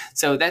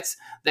 So that's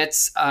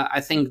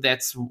I think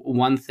that's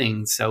one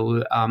thing.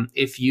 So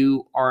if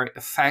you are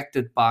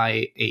affected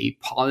by a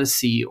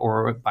policy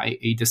or by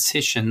a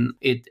decision,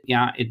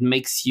 it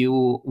makes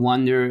you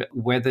wonder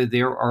whether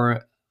there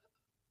are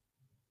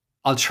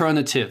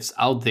alternatives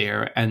out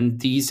there, and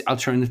these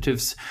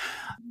alternatives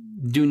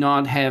do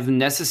not have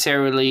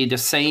necessarily the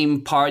same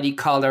party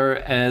color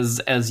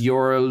as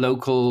your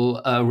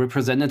local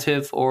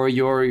representative or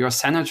your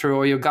senator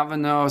or your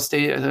governor or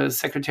state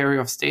secretary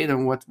of state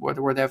and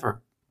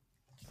whatever.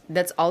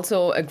 That's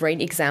also a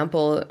great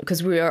example,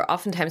 because we are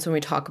oftentimes, when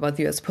we talk about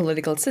the US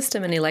political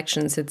system and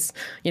elections, it's,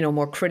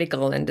 more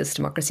critical and is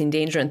democracy in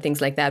danger and things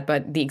like that.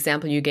 But the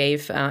example you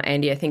gave,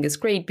 Andy, I think is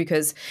great,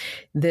 because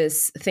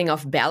this thing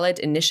of ballot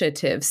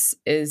initiatives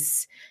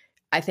is,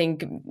 I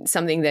think,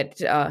 something that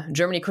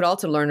Germany could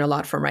also learn a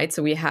lot from, right?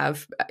 So we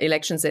have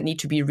elections that need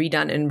to be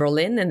redone in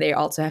Berlin, and they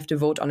also have to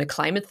vote on a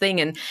climate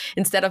thing. And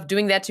instead of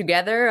doing that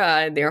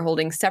together, they're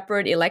holding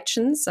separate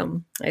elections.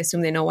 I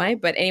assume they know why.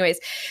 But anyways,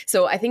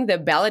 so I think the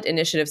ballot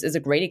initiatives is a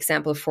great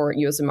example for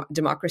US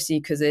democracy,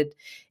 because it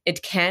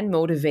can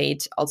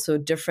motivate also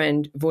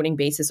different voting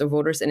bases of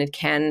voters. And it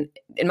can,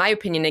 in my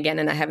opinion, again,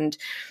 and I haven't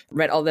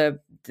read all the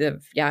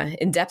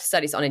in-depth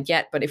studies on it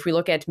yet, but if we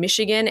look at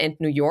Michigan and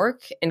New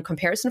York in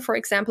comparison, for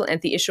example, and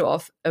the issue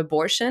of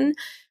abortion,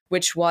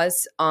 which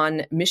was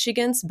on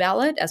Michigan's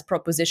ballot as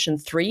Proposition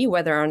 3,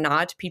 whether or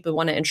not people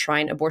want to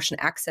enshrine abortion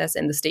access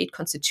in the state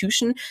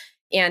constitution.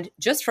 And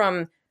just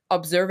from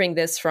observing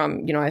this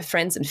from, I have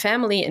friends and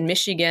family in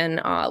Michigan,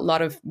 a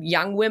lot of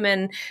young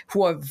women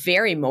who are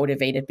very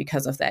motivated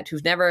because of that, who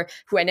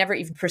I never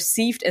even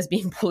perceived as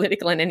being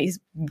political in any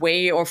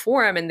way or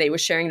form. And they were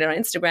sharing that on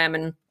Instagram,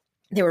 and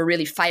they were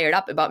really fired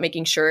up about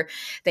making sure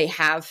they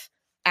have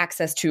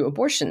access to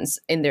abortions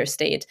in their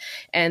state.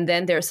 And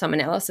then there's some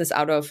analysis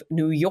out of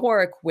New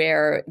York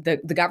where the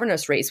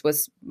governor's race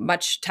was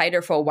much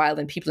tighter for a while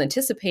than people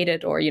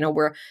anticipated, or,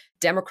 where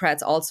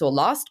Democrats also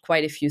lost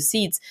quite a few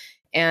seats.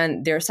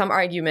 And there are some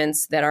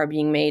arguments that are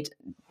being made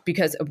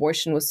because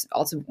abortion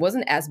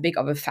wasn't as big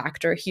of a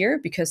factor here,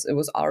 because it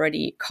was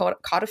already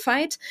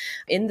codified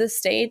in the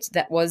state,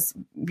 that was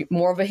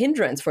more of a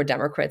hindrance for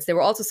Democrats. There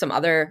were also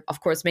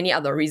many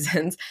other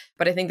reasons,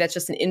 but I think that's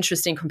just an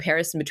interesting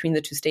comparison between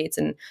the two states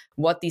and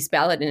what these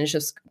ballot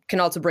initiatives can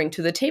also bring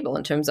to the table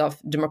in terms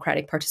of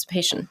democratic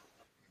participation.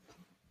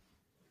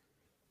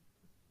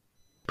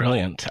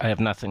 Brilliant. I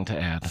have nothing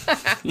to add.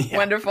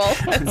 Wonderful.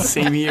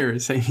 Same here.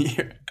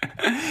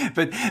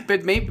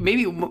 But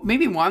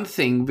maybe one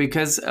thing,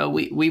 because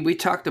we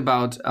talked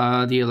about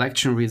the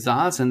election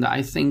results, and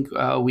I think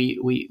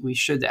we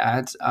should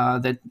add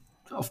that,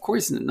 of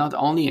course, not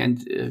only,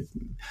 and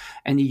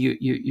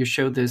you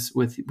showed this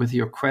with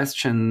your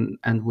question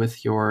and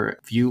with your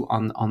view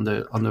on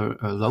the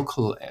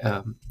local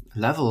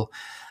level.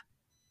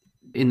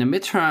 In the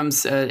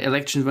midterms,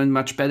 elections went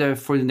much better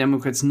for the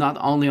Democrats, not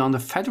only on the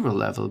federal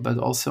level, but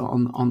also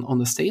on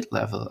the state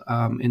level.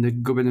 In the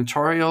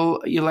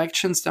gubernatorial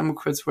elections,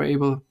 Democrats were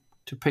able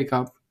to pick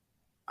up,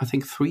 I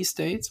think, 3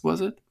 states, was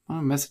it?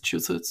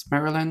 Massachusetts,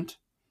 Maryland,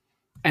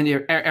 and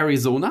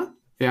Arizona.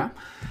 Yeah.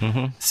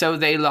 Mm-hmm. So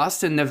they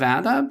lost in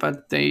Nevada,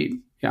 but they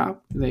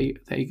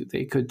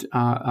they could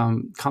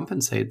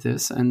compensate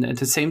this, and at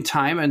the same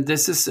time, and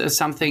this is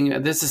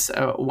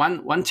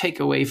one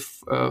takeaway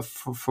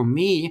for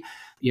me.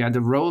 Yeah,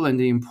 the role and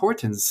the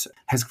importance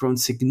has grown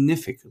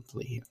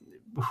significantly.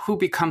 Who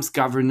becomes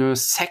governor,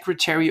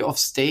 secretary of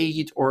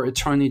state, or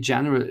attorney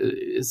general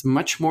is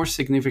much more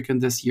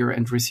significant this year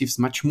and receives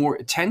much more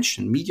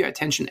attention, media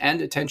attention,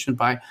 and attention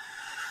by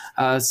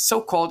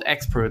so-called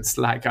experts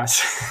like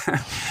us.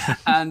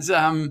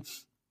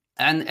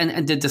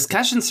 And the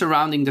discussion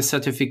surrounding the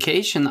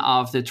certification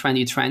of the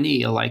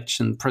 2020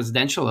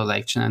 presidential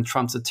election, and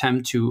Trump's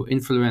attempt to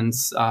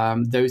influence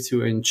those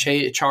who are in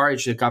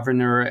charge, the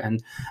governor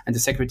and the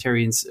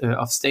secretary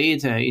of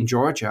state in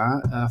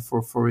Georgia,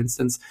 for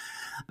instance,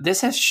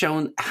 this has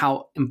shown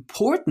how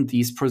important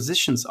these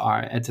positions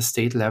are at the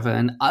state level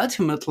and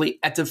ultimately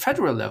at the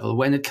federal level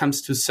when it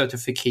comes to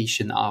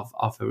certification of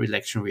an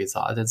election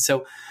result. And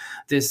so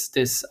this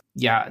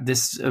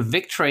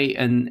victory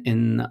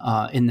in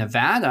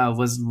Nevada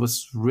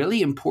was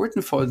really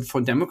important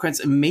for Democrats,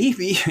 and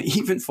maybe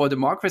even for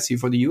democracy,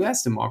 for the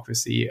U.S.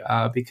 democracy,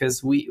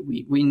 because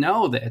we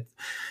know that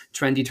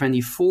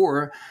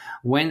 2024,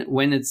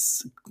 when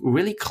it's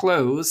really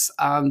close,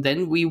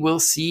 then we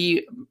will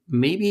see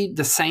maybe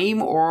the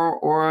same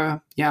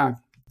or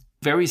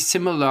very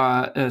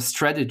similar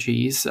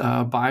strategies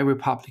by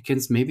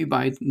Republicans, maybe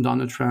by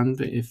Donald Trump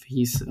if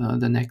he's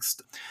the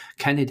next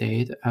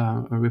candidate,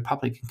 a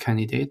Republican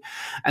candidate.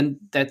 And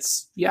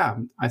that's,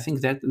 I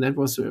think that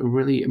was a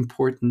really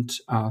important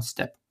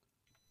step.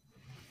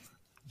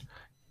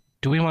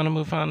 Do we want to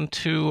move on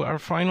to our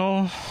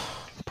final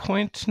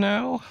point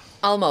now?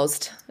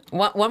 Almost.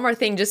 One more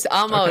thing, just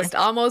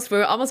almost.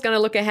 We're almost going to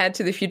look ahead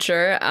to the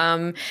future.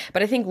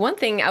 But I think one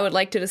thing I would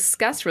like to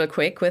discuss real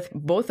quick with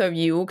both of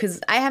you, because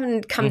I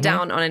haven't come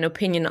down on an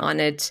opinion on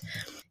it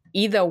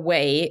either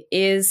way,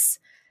 is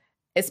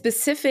a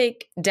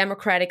specific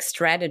Democratic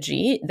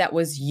strategy that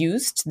was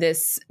used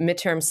this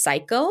midterm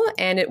cycle.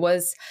 And it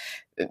was,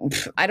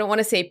 I don't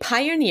want to say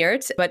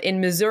pioneered, but in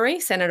Missouri,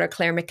 Senator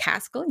Claire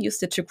McCaskill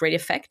used it to great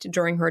effect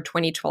during her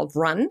 2012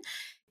 run.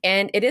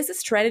 And it is a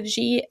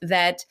strategy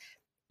that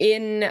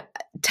in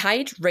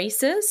tight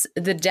races,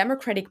 the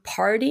Democratic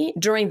Party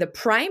during the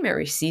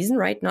primary season,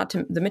 right, not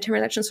the midterm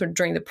elections, so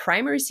during the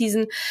primary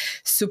season,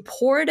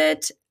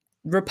 supported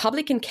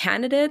Republican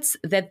candidates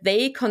that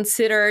they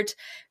considered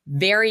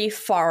very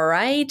far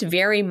right,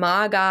 very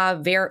MAGA,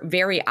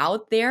 very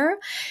out there,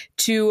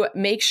 to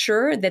make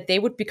sure that they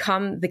would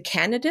become the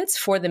candidates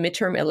for the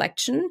midterm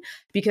election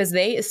because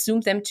they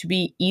assumed them to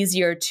be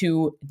easier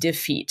to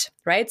defeat,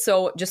 right?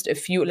 So just a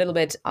little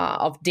bit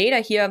of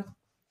data here.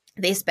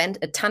 They spent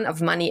a ton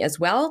of money as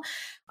well.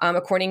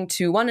 According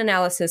to one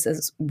analysis, it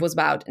was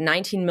about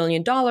 $19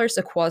 million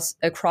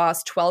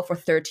across 12 or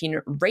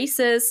 13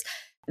 races.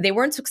 They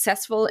weren't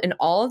successful in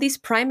all of these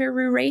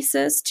primary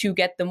races to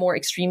get the more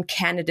extreme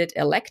candidate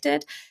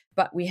elected,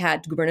 but we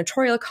had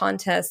gubernatorial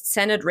contests,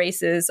 Senate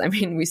races. I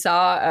mean, we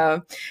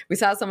saw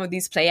some of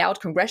these play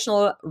out,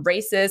 congressional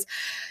races.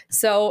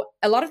 So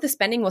a lot of the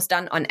spending was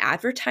done on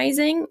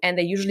advertising, and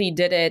they usually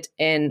did it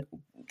in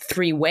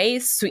three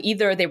ways. So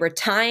either they were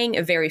tying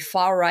a very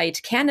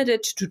far-right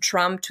candidate to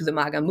Trump, to the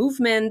MAGA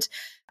movement.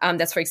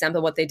 That's, for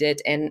example, what they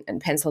did in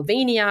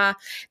Pennsylvania.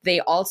 They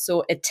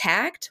also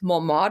attacked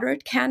more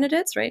moderate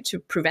candidates, right, to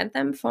prevent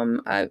them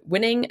from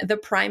winning the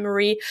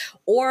primary.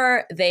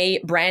 Or they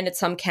branded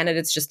some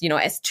candidates just,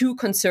 as too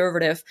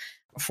conservative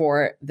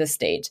for the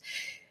state.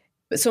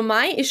 So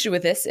my issue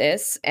with this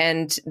is,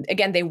 and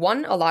again, they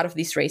won a lot of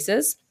these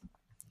races,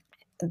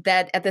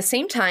 that at the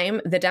same time,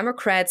 the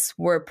Democrats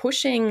were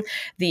pushing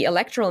the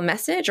electoral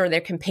message or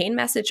their campaign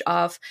message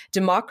of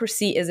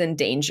democracy is in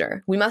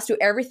danger. We must do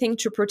everything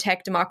to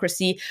protect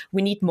democracy.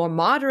 We need more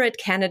moderate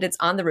candidates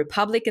on the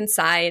Republican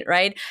side,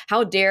 right?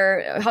 How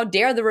dare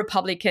the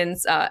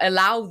Republicans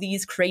allow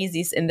these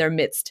crazies in their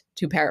midst,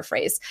 to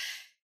paraphrase.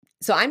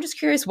 So I'm just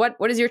curious, what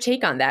is your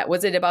take on that?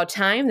 Was it about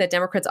time that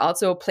Democrats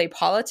also play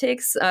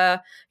politics,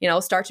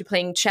 start to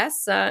playing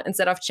chess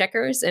instead of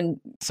checkers? And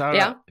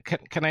Sarah,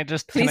 can I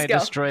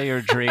destroy your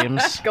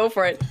dreams? Go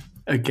for it.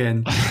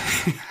 Again.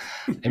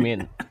 I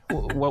mean,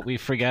 what we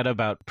forget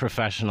about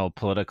professional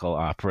political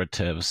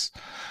operatives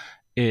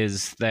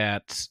is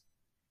that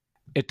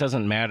it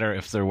doesn't matter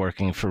if they're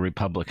working for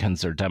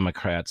Republicans or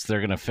Democrats. They're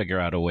going to figure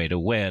out a way to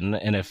win.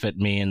 And if it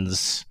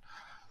means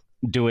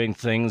doing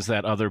things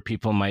that other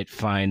people might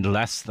find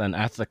less than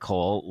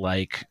ethical,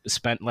 like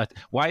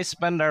why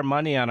spend our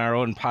money on our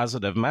own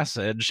positive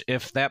message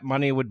if that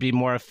money would be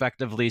more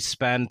effectively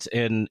spent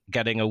in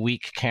getting a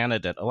weak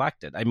candidate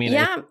elected? I mean,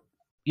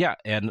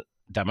 and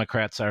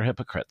Democrats are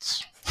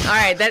hypocrites. All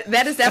right,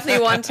 that is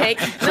definitely one take.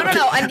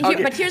 No.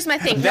 But here's my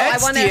thing.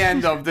 That's the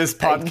end of this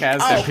podcast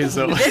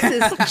episode. This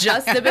is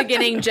just the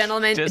beginning,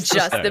 gentlemen.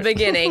 Just the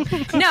beginning.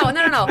 No.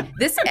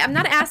 I'm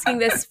not asking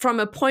this from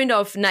a point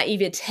of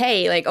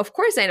naivete. Like, of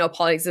course I know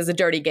politics is a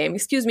dirty game.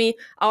 Excuse me.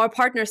 Our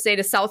partner state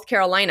is South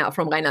Carolina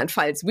from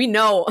Rheinland-Pfalz. We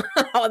know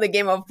how the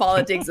game of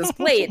politics is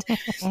played.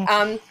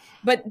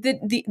 But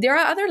there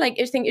are other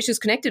issues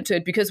connected to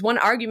it, because one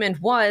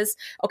argument was,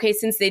 okay,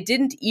 since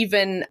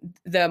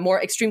the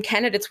more extreme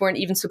candidates weren't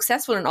even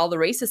successful in all the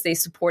races they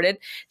supported,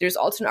 there's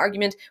also an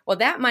argument, well,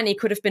 that money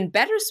could have been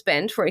better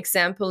spent, for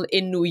example,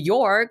 in New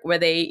York, where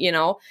they,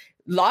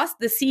 lost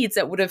the seats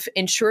that would have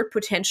ensured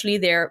potentially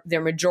their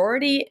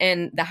majority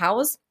in the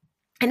House.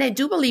 And I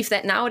do believe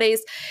that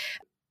nowadays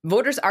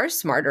voters are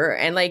smarter.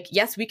 And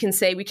yes, we can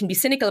be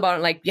cynical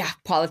about it.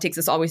 Politics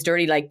is always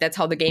dirty. That's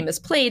how the game is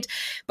played.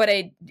 But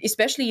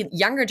especially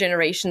younger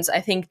generations,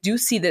 I think, do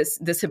see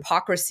this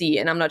hypocrisy.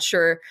 And I'm not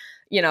sure,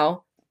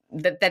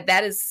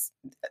 that is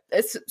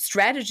a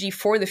strategy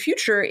for the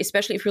future,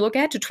 especially if we look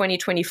ahead to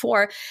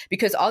 2024,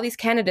 because all these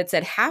candidates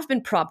that have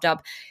been propped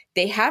up,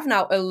 they have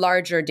now a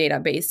larger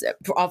database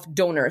of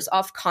donors,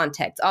 of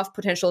contacts, of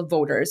potential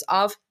voters,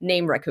 of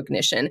name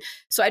recognition.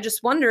 So I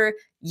just wonder,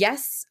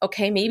 yes,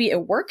 okay, maybe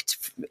it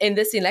worked in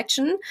this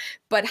election,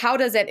 but how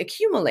does that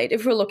accumulate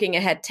if we're looking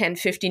ahead 10,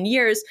 15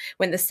 years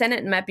when the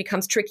Senate map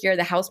becomes trickier,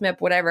 the House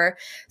map, whatever?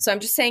 So I'm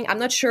just saying, I'm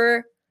not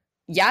sure.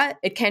 Yeah,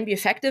 it can be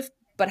effective,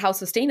 but how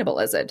sustainable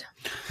is it?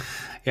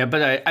 Yeah,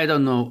 but I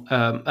don't know.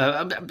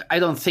 I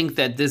don't think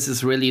that this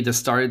is really the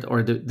start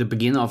or the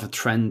beginning of a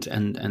trend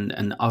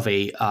and of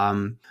a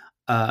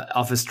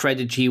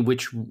strategy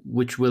which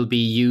will be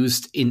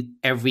used in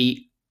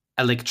every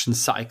election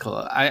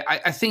cycle.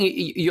 I think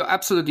you're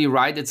absolutely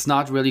right. It's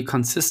not really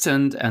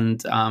consistent,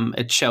 and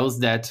it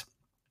shows that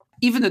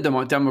even the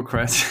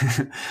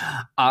Democrats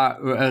are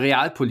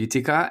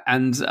realpolitiker,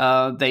 and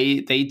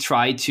they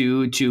try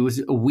to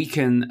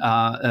weaken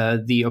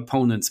the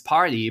opponent's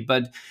party.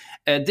 But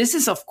this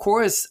is, of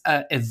course,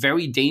 a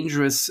very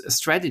dangerous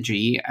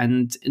strategy,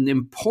 and an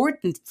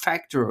important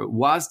factor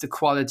was the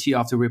quality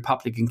of the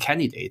Republican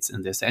candidates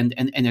in this, and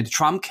the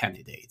Trump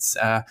candidates,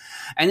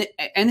 and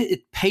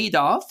it paid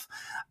off.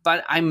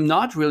 But I'm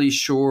not really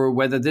sure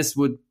whether this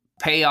would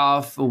pay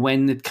off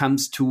when it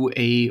comes to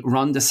a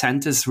Ron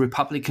DeSantis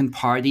Republican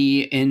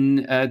Party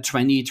in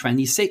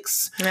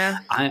 2026. Yeah.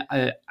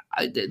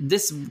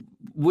 This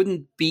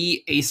wouldn't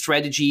be a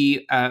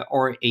strategy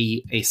or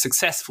a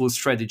successful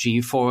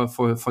strategy for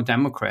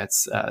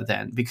Democrats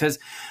then, because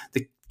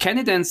the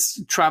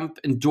candidates Trump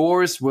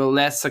endorsed were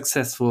less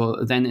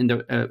successful than in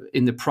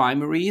the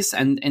primaries,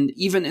 and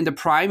even in the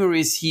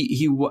primaries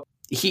he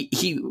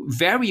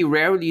very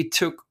rarely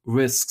took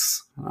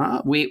risks.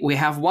 We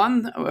have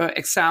one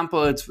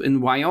example. It's in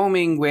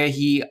Wyoming, where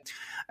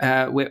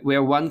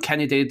where one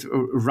candidate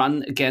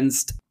ran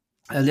against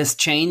Liz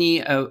Cheney,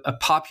 a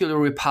popular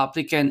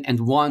Republican,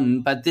 and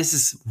won. But this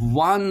is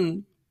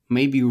one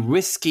maybe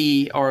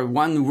risky, or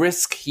one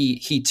risk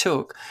he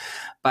took.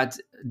 But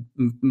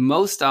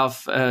most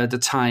of the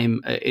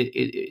time,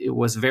 it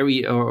was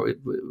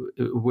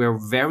were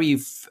very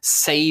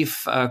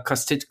safe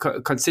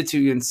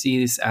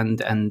constituencies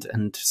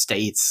and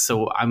states.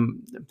 So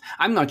I'm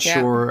not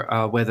sure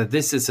whether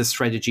this is a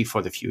strategy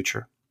for the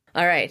future.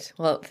 All right.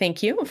 Well,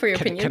 thank you for your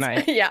opinions. Can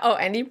I, yeah. Oh,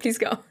 Andy, please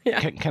go.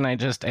 Yeah. Can I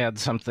just add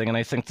something? And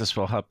I think this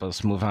will help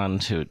us move on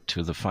to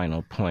the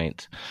final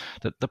point.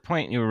 The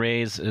point you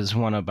raise is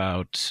one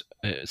about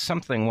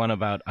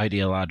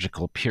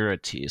ideological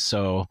purity.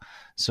 So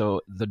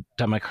the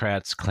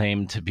Democrats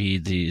claim to be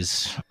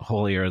these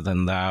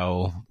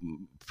holier-than-thou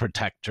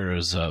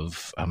protectors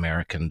of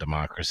American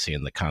democracy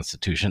and the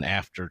Constitution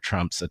after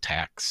Trump's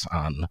attacks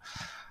on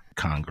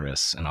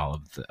Congress and all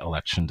of the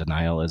election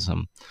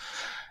denialism.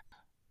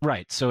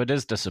 Right. So it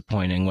is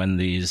disappointing when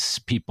these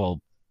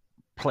people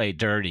play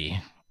dirty.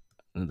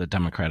 The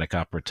Democratic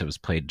operatives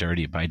played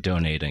dirty by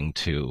donating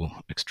to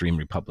extreme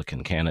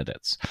Republican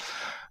candidates.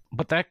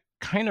 But that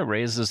kind of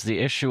raises the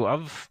issue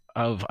of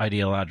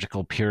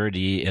ideological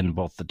purity in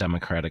both the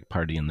Democratic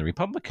Party and the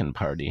Republican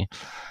Party.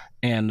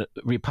 And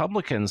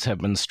Republicans have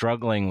been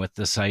struggling with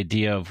this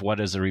idea of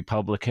what is a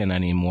Republican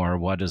anymore,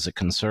 what is a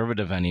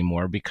conservative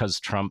anymore, because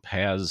Trump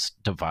has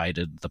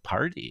divided the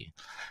party.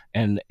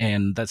 And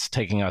that's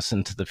taking us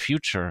into the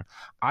future.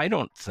 I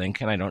don't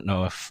think, and I don't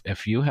know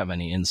if you have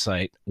any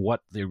insight,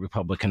 what the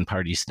Republican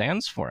Party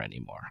stands for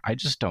anymore. I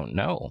just don't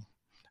know.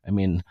 I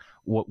mean,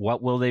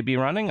 what will they be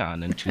running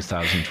on in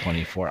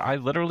 2024? I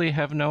literally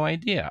have no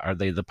idea. Are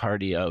they the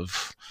party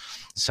of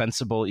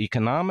sensible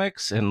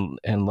economics and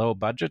low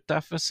budget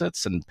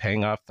deficits and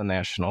paying off the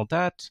national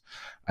debt?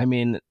 I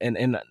mean,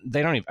 and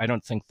they don't even, I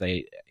don't think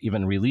they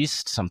even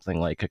released something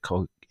like a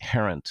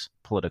coherent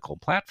political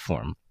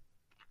platform.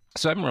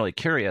 So I'm really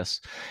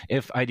curious,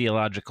 if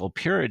ideological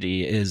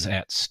purity is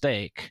at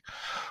stake,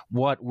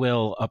 what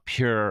will a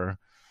pure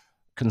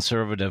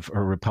conservative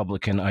or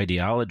Republican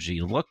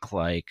ideology look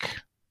like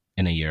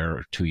in a year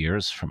or 2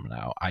 years from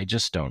now? I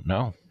just don't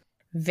know.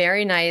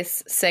 Very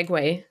nice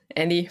segue,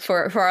 Andy,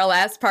 for our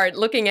last part,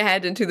 looking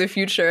ahead into the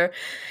future.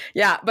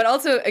 Yeah, but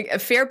also a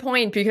fair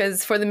point,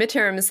 because for the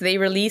midterms,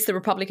 the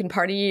Republican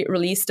Party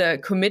released a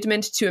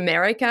commitment to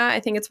America.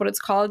 I think it's what it's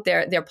called.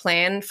 Their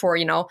plan for,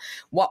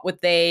 what would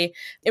they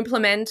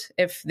implement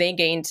if they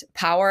gained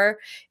power.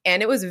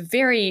 And it was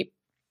very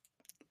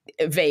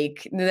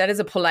vague. That is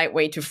a polite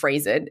way to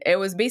phrase it. It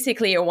was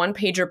basically a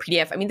one-pager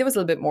PDF. I mean, there was a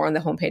little bit more on the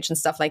homepage and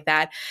stuff like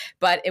that,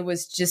 but it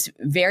was just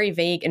very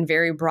vague and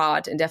very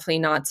broad, and definitely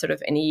not sort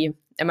of any,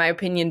 in my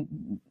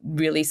opinion,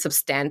 really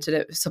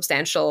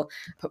substantial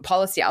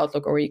policy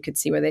outlook, or you could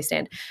see where they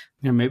stand.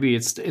 Yeah, maybe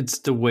it's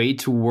the way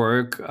to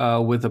work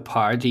with a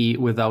party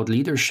without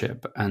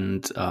leadership,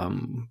 and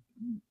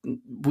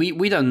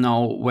we don't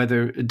know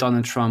whether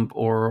Donald Trump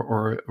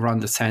or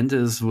Ron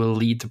DeSantis will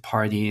lead the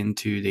party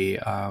into the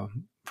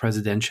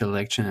presidential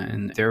election.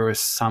 And there are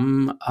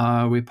some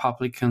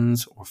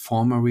Republicans or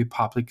former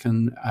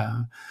Republican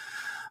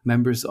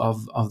members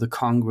of the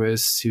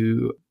Congress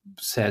who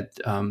said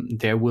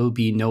there will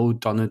be no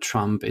Donald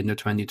Trump in the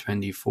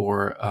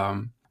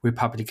 2024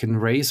 Republican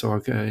race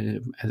or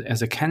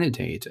as a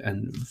candidate.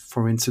 And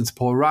for instance,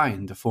 Paul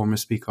Ryan, the former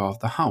Speaker of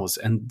the House.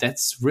 And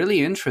that's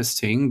really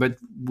interesting. But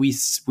we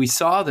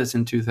saw this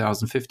in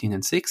 2015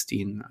 and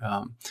 16.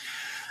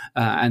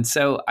 And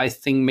so I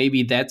think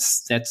maybe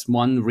that's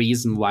one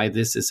reason why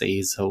this is a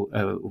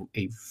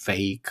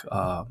vague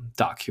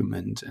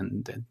document,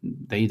 and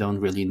they don't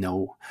really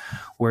know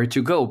where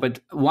to go. But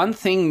one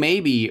thing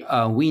maybe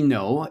we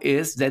know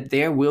is that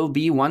there will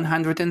be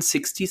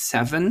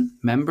 167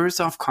 members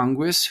of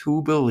Congress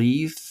who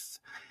believe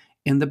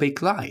in the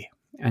big lie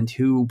and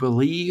who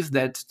believe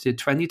that the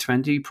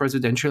 2020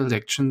 presidential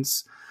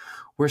elections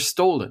were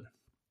stolen.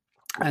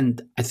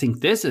 And I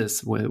think this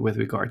is, with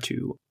regard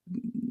to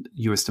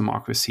U.S.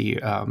 democracy,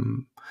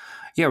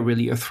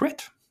 really a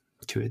threat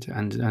to it.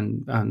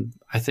 And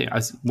I think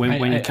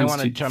when it comes to I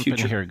want to jump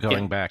future, in here,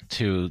 going back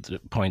to the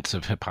points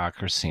of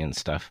hypocrisy and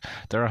stuff.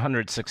 There are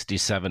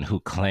 167 who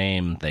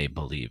claim they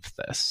believe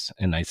this,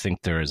 and I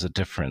think there is a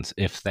difference.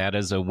 If that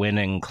is a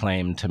winning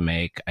claim to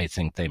make, I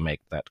think they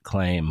make that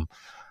claim.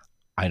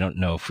 I don't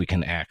know if we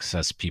can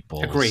access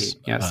people's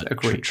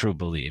true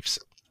beliefs,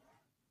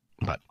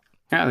 but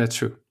yeah, that's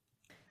true.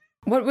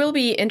 What will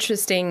be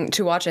interesting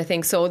to watch, I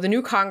think, so the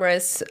new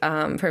Congress, for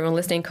everyone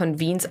listening,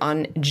 convenes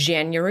on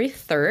January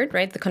 3rd,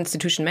 right? The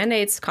Constitution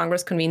mandates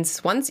Congress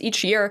convenes once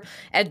each year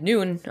at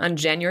noon on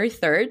January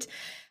 3rd.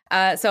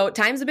 So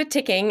time's a bit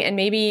ticking, and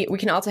maybe we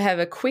can also have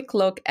a quick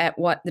look at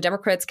what the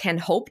Democrats can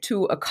hope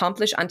to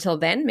accomplish until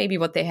then, maybe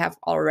what they have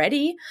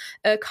already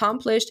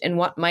accomplished and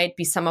what might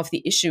be some of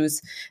the issues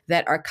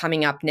that are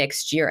coming up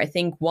next year. I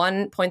think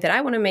one point that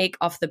I want to make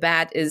off the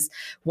bat is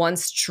one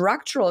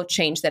structural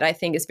change that I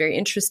think is very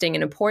interesting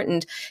and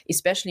important,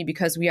 especially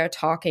because we are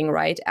talking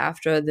right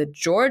after the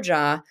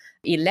Georgia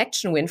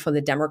election win for the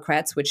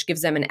Democrats, which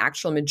gives them an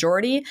actual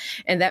majority.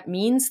 And that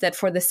means that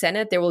for the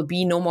Senate, there will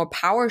be no more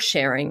power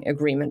sharing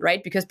agreement,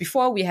 right? Because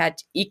before we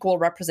had equal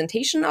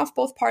representation of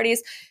both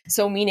parties.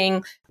 So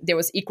meaning there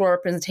was equal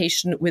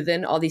representation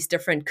within all these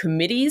different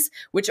committees,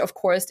 which of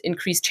course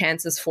increased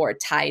chances for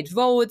tied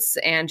votes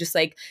and just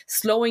like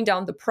slowing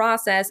down the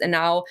process. And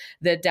now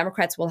the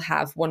Democrats will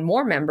have one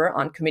more member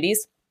on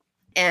committees.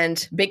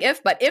 And big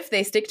if, but if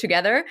they stick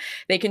together,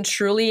 they can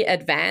truly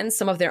advance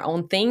some of their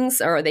own things,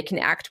 or they can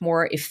act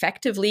more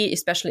effectively,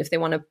 especially if they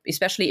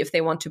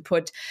want to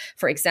put,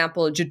 for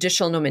example,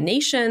 judicial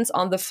nominations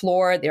on the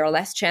floor. There are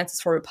less chances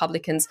for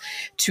Republicans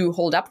to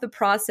hold up the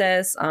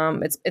process.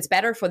 It's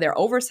better for their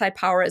oversight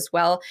power as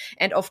well.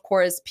 And of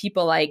course,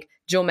 people like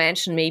Joe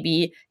Manchin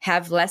maybe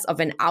have less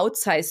of an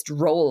outsized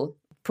role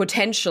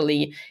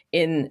potentially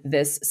in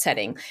this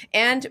setting.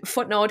 And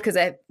footnote, because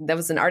there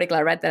was an article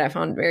I read that I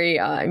found very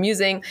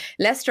amusing,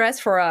 less stress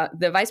for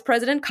the vice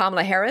president,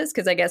 Kamala Harris,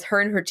 because I guess her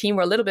and her team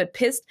were a little bit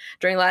pissed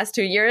during the last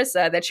 2 years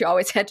that she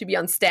always had to be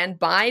on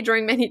standby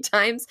during many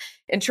times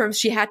in terms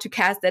she had to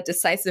cast that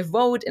decisive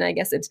vote. And I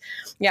guess it,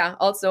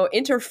 also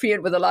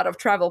interfered with a lot of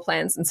travel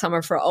plans and some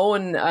of her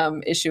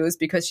own issues,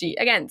 because she,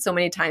 again, so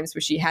many times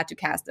where she had to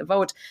cast a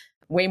vote,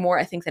 way more,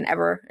 I think, than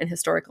ever in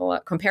historical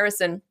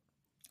comparison.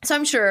 So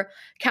I'm sure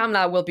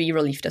Kamala will be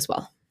relieved as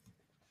well.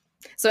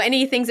 So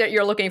any things that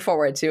you're looking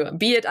forward to,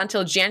 be it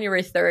until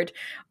January 3rd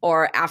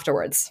or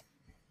afterwards?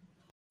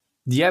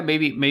 Yeah,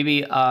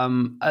 maybe.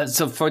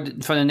 So for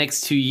the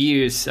next 2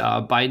 years,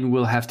 Biden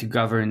will have to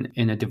govern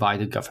in a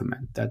divided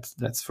government.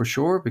 That's for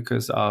sure,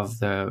 because of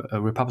the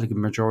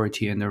Republican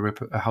majority in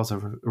the House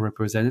of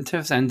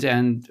Representatives,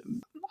 and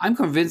I'm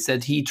convinced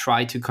that he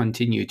tried to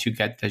continue to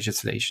get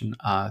legislation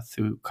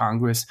through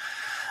Congress,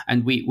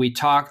 and we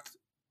talked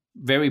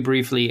very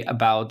briefly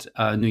about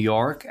New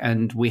York,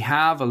 and we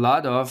have a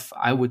lot of,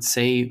 I would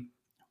say,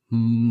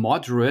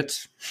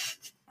 moderate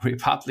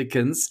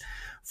Republicans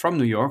from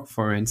New York,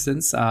 for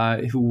instance,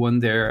 who won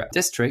their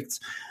districts.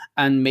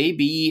 And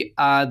maybe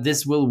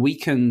this will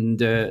weaken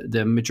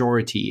the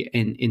majority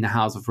in the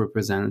House of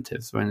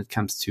Representatives when it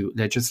comes to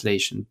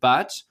legislation.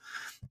 But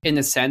in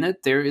the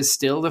Senate, there is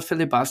still the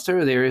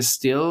filibuster. There is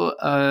still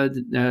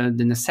the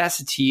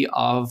necessity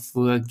of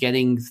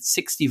getting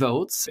 60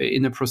 votes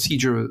in a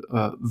procedural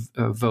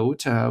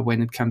vote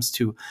when it comes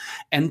to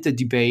end the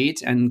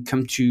debate and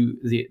come to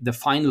the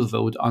final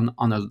vote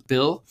on a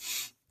bill.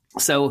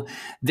 So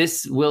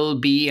this will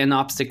be an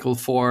obstacle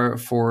for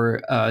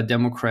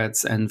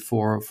Democrats and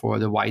for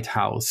the White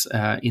House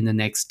in the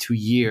next 2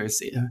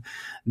 years.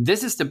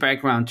 This is the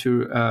background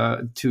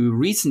to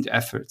recent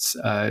efforts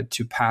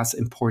to pass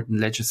important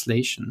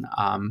legislation.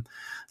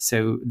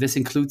 So this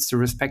includes the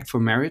Respect for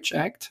Marriage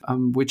Act,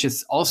 which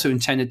is also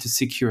intended to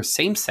secure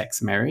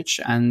same-sex marriage,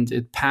 and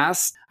it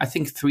passed, I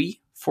think,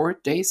 4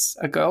 days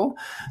ago.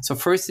 So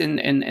first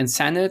in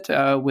Senate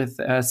with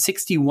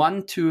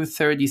 61 to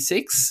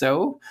 36.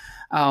 So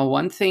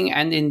one thing,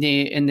 and in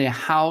the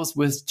House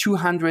with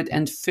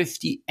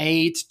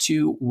 258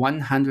 to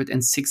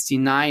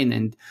 169.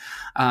 And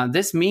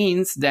this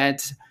means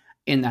that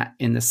in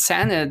the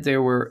Senate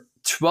there were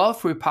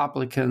 12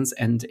 Republicans,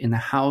 and in the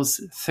House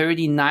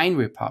 39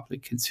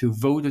 Republicans who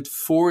voted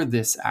for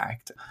this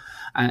act.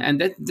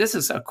 And this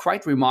is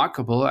quite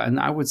remarkable, and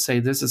I would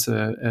say this is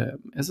a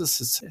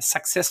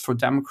success for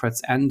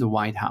Democrats and the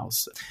White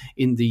House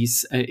in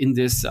this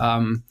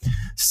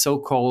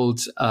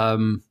so-called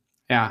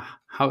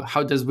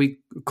how does we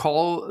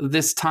call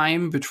this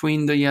time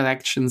between the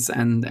elections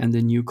and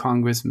the new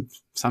Congress?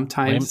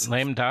 Sometimes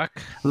lame duck,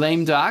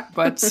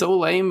 but so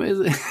lame is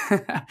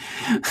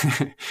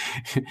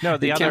no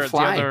the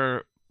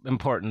other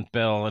important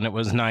bill, and it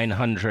was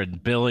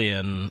 $900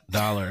 billion.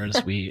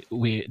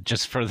 we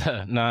just for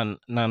the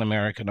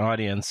non-American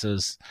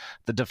audiences,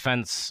 the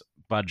defense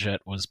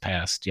budget was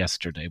passed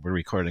yesterday. We're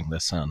recording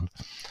this on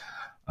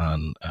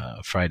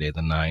Friday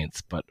the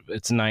 9th, but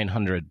it's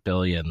 $900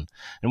 billion.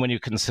 And when you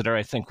consider,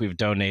 I think the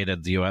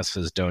U.S.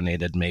 has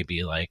donated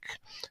maybe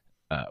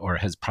or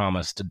has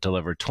promised to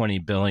deliver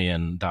 $20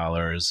 billion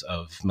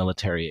of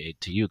military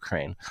aid to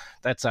Ukraine.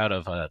 That's out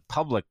of a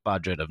public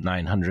budget of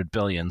 $900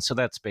 billion, so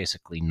that's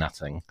basically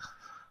nothing.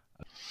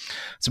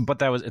 But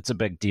it's a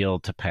big deal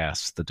to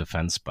pass the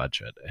defense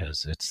budget,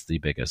 as it's the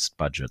biggest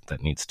budget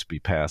that needs to be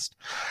passed.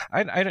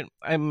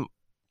 I'm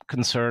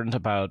concerned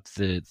about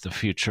the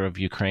future of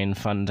Ukraine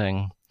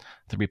funding.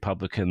 The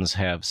Republicans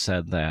have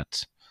said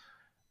that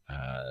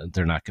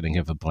they're not going to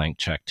give a blank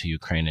check to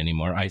Ukraine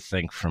anymore. I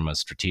think from a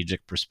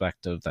strategic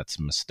perspective, that's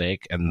a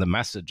mistake. And the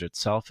message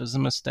itself is a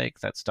mistake.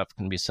 That stuff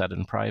can be said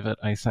in private,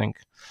 I think.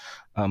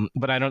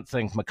 But I don't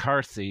think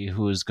McCarthy,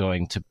 who is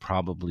going to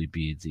probably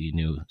be the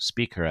new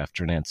speaker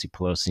after Nancy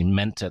Pelosi,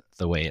 meant it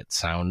the way it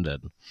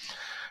sounded.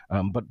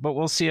 But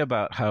we'll see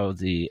about how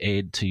the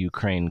aid to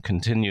Ukraine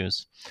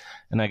continues.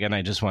 And again,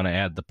 I just want to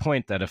add the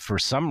point that if for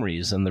some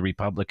reason the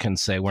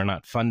Republicans say we're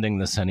not funding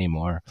this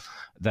anymore,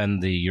 then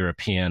the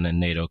European and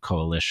NATO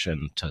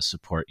coalition to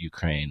support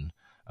Ukraine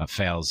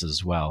fails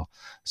as well.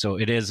 So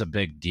it is a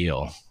big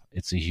deal.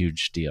 It's a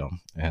huge deal.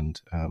 And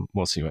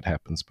we'll see what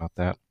happens about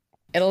that.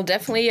 It'll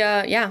definitely,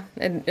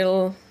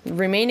 it'll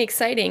remain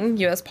exciting,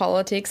 U.S.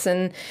 politics.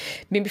 And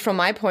maybe from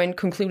my point,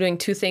 concluding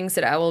two things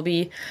that I will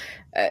be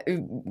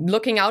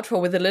looking out for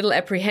with a little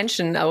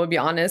apprehension, I will be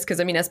honest, because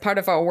as part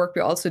of our work,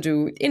 we also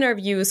do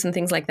interviews and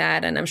things like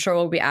that. And I'm sure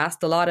we'll be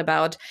asked a lot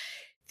about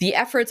the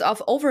efforts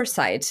of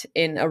oversight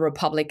in a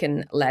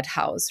Republican-led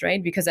House,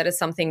 right? Because that is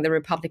something the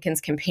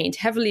Republicans campaigned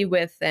heavily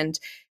with, and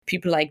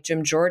people like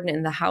Jim Jordan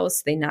in the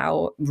House, they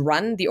now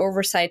run the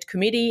Oversight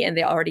Committee, and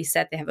they already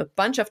said they have a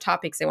bunch of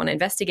topics they want to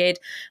investigate.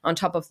 On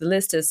top of the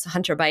list is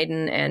Hunter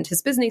Biden and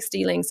his business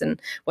dealings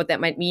and what that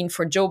might mean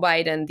for Joe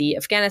Biden, the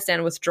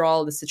Afghanistan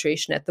withdrawal, the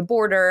situation at the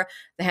border,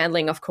 the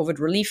handling of COVID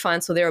relief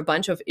funds. So there are a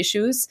bunch of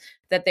issues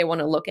that they want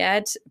to look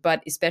at,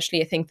 but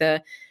especially I think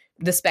the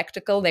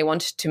spectacle they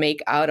want to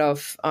make out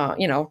of,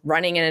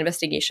 running an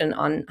investigation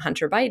on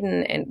Hunter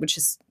Biden, and which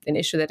is an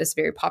issue that is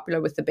very popular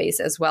with the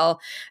base as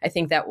well. I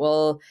think that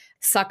will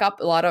suck up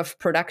a lot of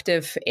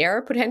productive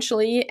air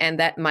potentially, and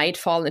that might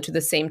fall into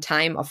the same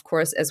time, of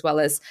course, as well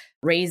as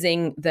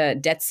raising the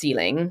debt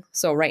ceiling.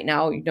 So right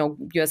now,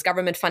 U.S.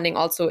 government funding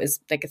also is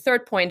like a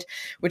third point,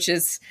 which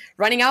is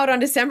running out on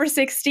December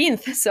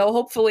 16th. So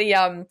hopefully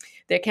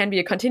there can be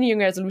a continuing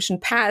resolution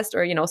passed,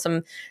 or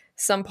some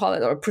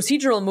or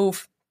procedural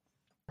move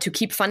to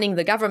keep funding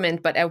the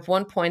government. But at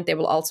one point, they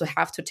will also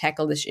have to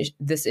tackle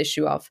this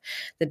issue of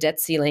the debt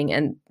ceiling.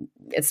 And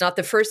it's not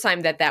the first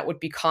time that would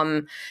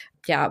become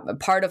a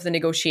part of the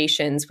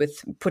negotiations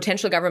with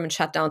potential government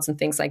shutdowns and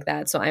things like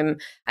that. So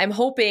I'm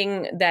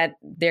hoping that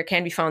there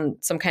can be found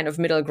some kind of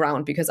middle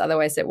ground, because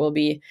otherwise it'll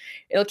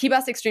keep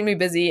us extremely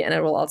busy, and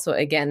it will also,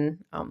 again,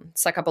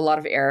 suck up a lot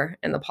of air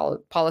in the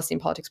policy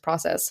and politics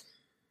process.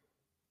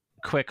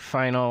 Quick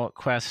final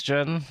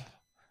question.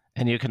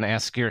 And you can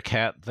ask your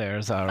cat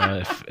there,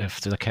 Zara,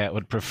 if the cat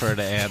would prefer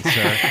to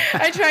answer.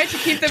 I tried to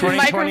keep the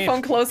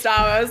microphone close to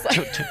ours.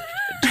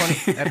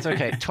 That's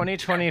okay.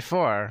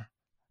 2024,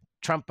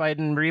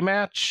 Trump-Biden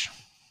rematch?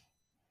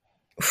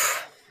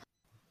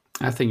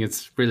 I think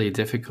it's really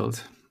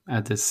difficult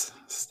at this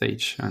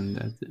stage.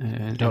 And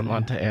don't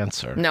want to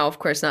answer. No, of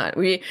course not.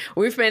 We've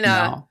been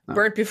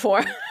burnt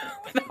before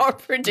with our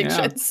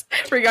predictions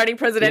regarding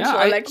presidential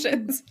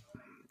elections.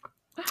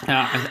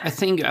 I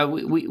think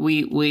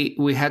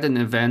we had an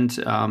event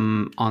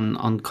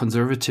on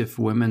conservative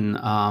women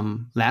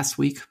last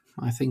week,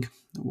 I think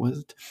was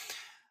it,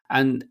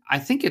 And I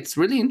think it's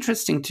really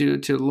interesting to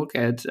look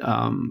at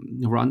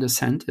Ron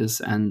DeSantis,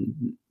 and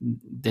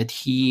that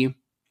he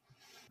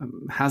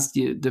has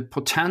the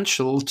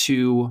potential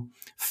to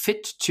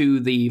fit to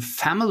the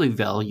family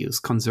values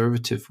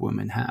conservative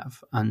women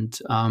have. And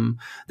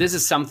this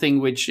is something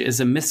which is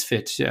a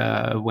misfit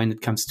when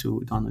it comes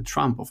to Donald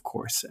Trump, of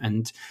course.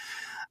 And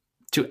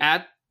to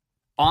add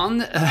on,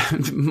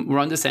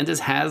 Ron DeSantis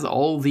has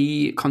all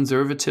the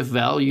conservative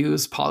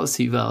values,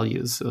 policy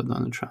values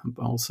Donald Trump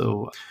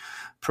also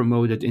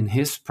promoted in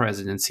his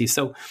presidency.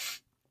 So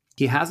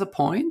he has a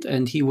point,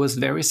 and he was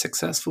very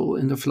successful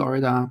in the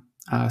Florida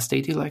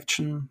state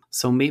election.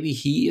 So maybe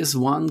he is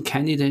one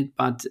candidate,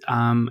 but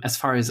as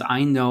far as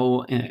I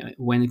know,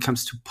 when it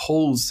comes to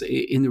polls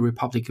in the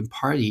Republican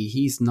Party,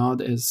 he's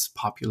not as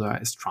popular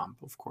as Trump,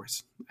 of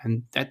course.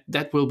 And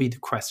that will be the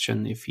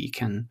question, if he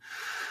can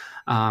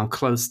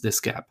close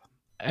this gap.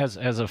 As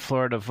a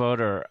Florida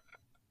voter,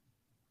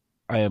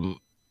 I am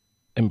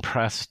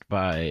impressed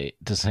by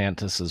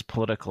DeSantis's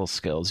political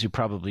skills. You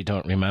probably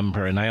don't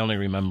remember, and I only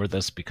remember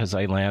this because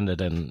I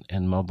landed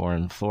in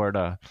Melbourne,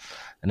 Florida,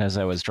 and as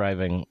I was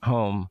driving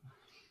home,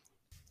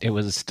 it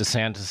was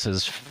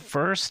DeSantis's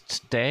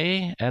first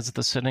day as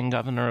the sitting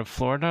governor of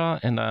Florida,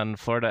 and on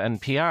Florida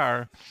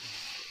NPR,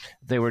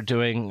 they were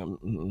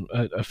doing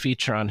a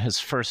feature on his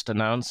first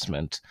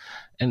announcement,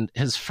 and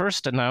his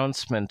first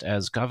announcement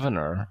as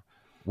governor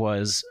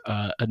was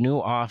a new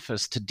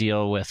office to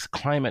deal with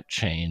climate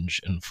change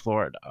in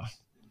Florida.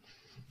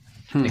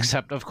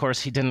 Except, of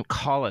course, he didn't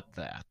call it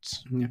that.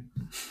 Yeah.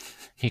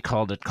 He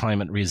called it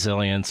climate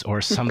resilience or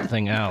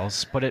something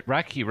else. But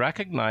he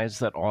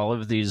recognized that all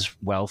of these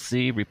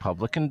wealthy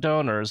Republican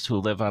donors who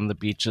live on the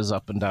beaches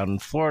up and down in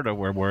Florida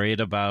were worried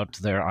about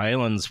their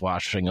islands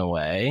washing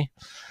away.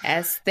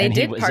 Yes, they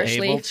did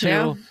partially.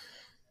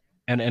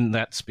 And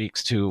that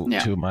speaks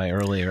to my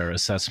earlier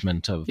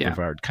assessment of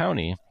Brevard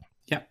County.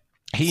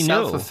 He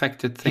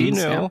self-affected things.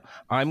 He knew,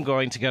 I'm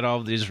going to get all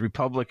of these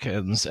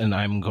Republicans, and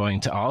I'm going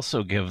to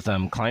also give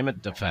them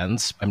climate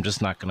defense. I'm just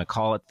not going to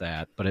call it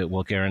that, but it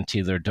will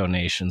guarantee their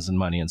donations and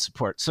money and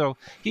support. So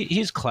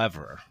he's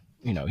clever.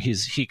 You know,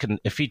 he can,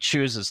 if he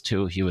chooses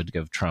to, he would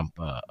give Trump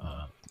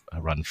a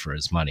run for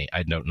his money.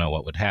 I don't know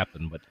what would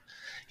happen, but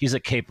he's a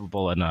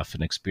capable enough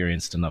and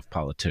experienced enough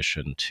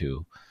politician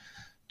to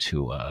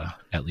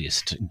at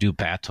least do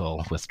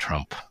battle with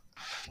Trump.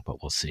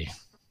 But we'll see.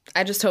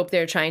 I just hope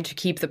they're trying to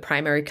keep the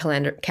primary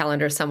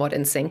calendar somewhat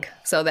in sync.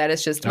 So that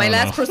is just my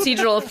last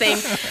procedural thing.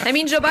 I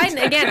mean, Joe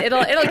Biden, again,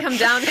 it'll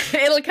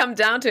come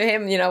down to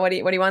him, you know, what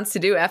he wants to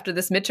do after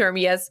this midterm.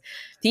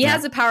 He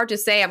has the power to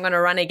say, I'm going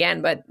to run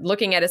again, but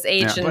looking at his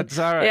age but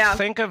Zara,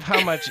 think of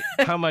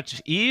how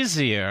much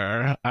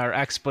easier our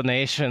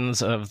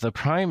explanations of the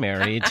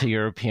primary to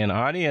European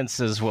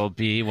audiences will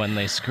be when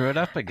they screw it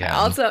up again.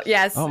 Also,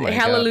 yes,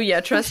 hallelujah.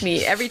 God. Trust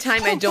me, every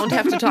time I don't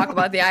have to talk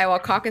about the Iowa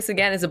caucus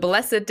again is a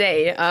blessed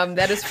day.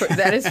 That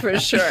is for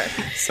sure.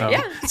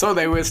 So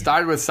they will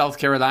start with South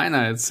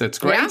Carolina. It's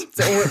great. Yeah.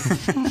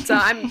 So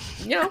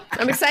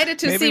I'm excited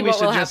to see what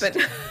will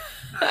happen.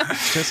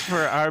 Just for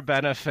our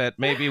benefit,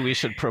 maybe we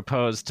should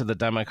propose to the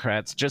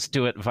Democrats, just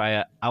do it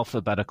via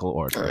alphabetical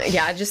order.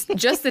 Yeah, just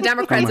the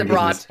Democrats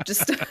abroad.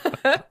 Just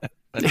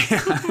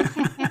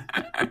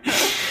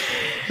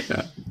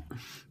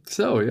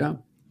So,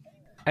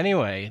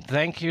 Anyway,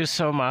 thank you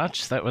so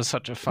much. That was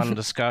such a fun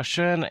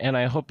discussion, and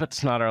I hope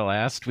it's not our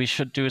last. We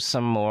should do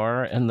some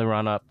more in the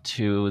run-up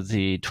to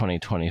the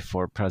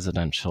 2024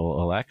 presidential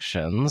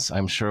elections.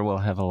 I'm sure we'll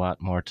have a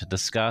lot more to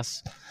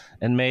discuss.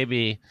 And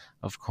maybe,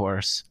 of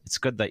course, it's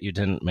good that you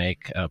didn't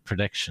make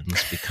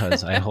predictions,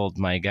 because I hold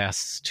my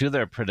guests to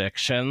their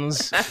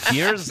predictions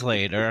years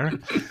later.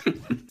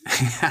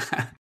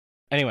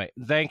 Anyway,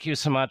 thank you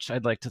so much.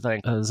 I'd like to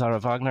thank Zara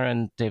Wagner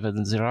and David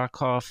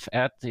Zirakov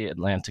at the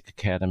Atlantic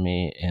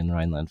Academy in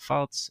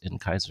Rhineland-Pfalz in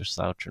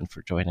Kaiserslautern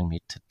for joining me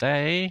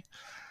today.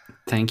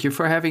 Thank you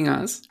for having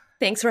us.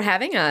 Thanks for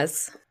having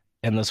us.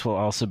 And this will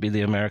also be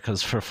the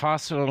America's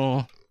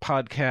Verfassung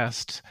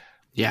podcast.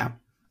 Yeah.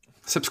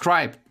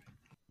 Subscribe.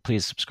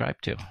 Please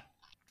subscribe too.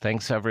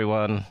 Thanks,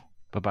 everyone.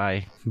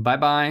 Bye-bye.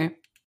 Bye-bye.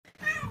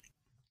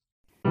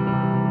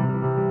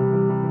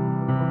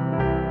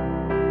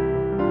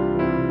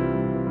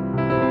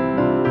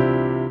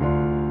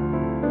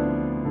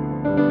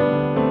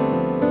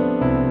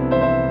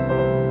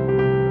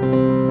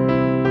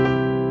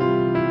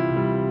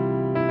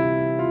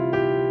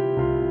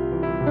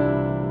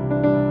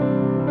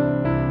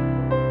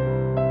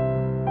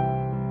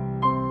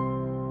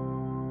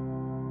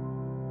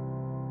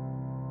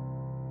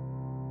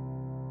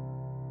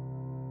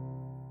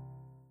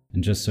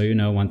 And just so you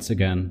know, once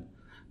again,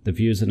 the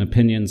views and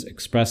opinions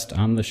expressed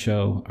on the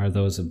show are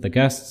those of the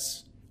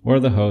guests or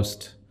the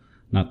host,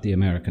 not the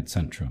America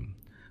Centrum,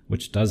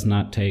 which does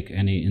not take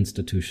any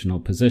institutional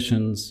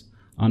positions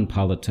on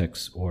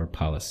politics or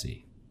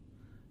policy.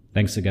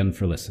 Thanks again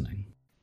for listening.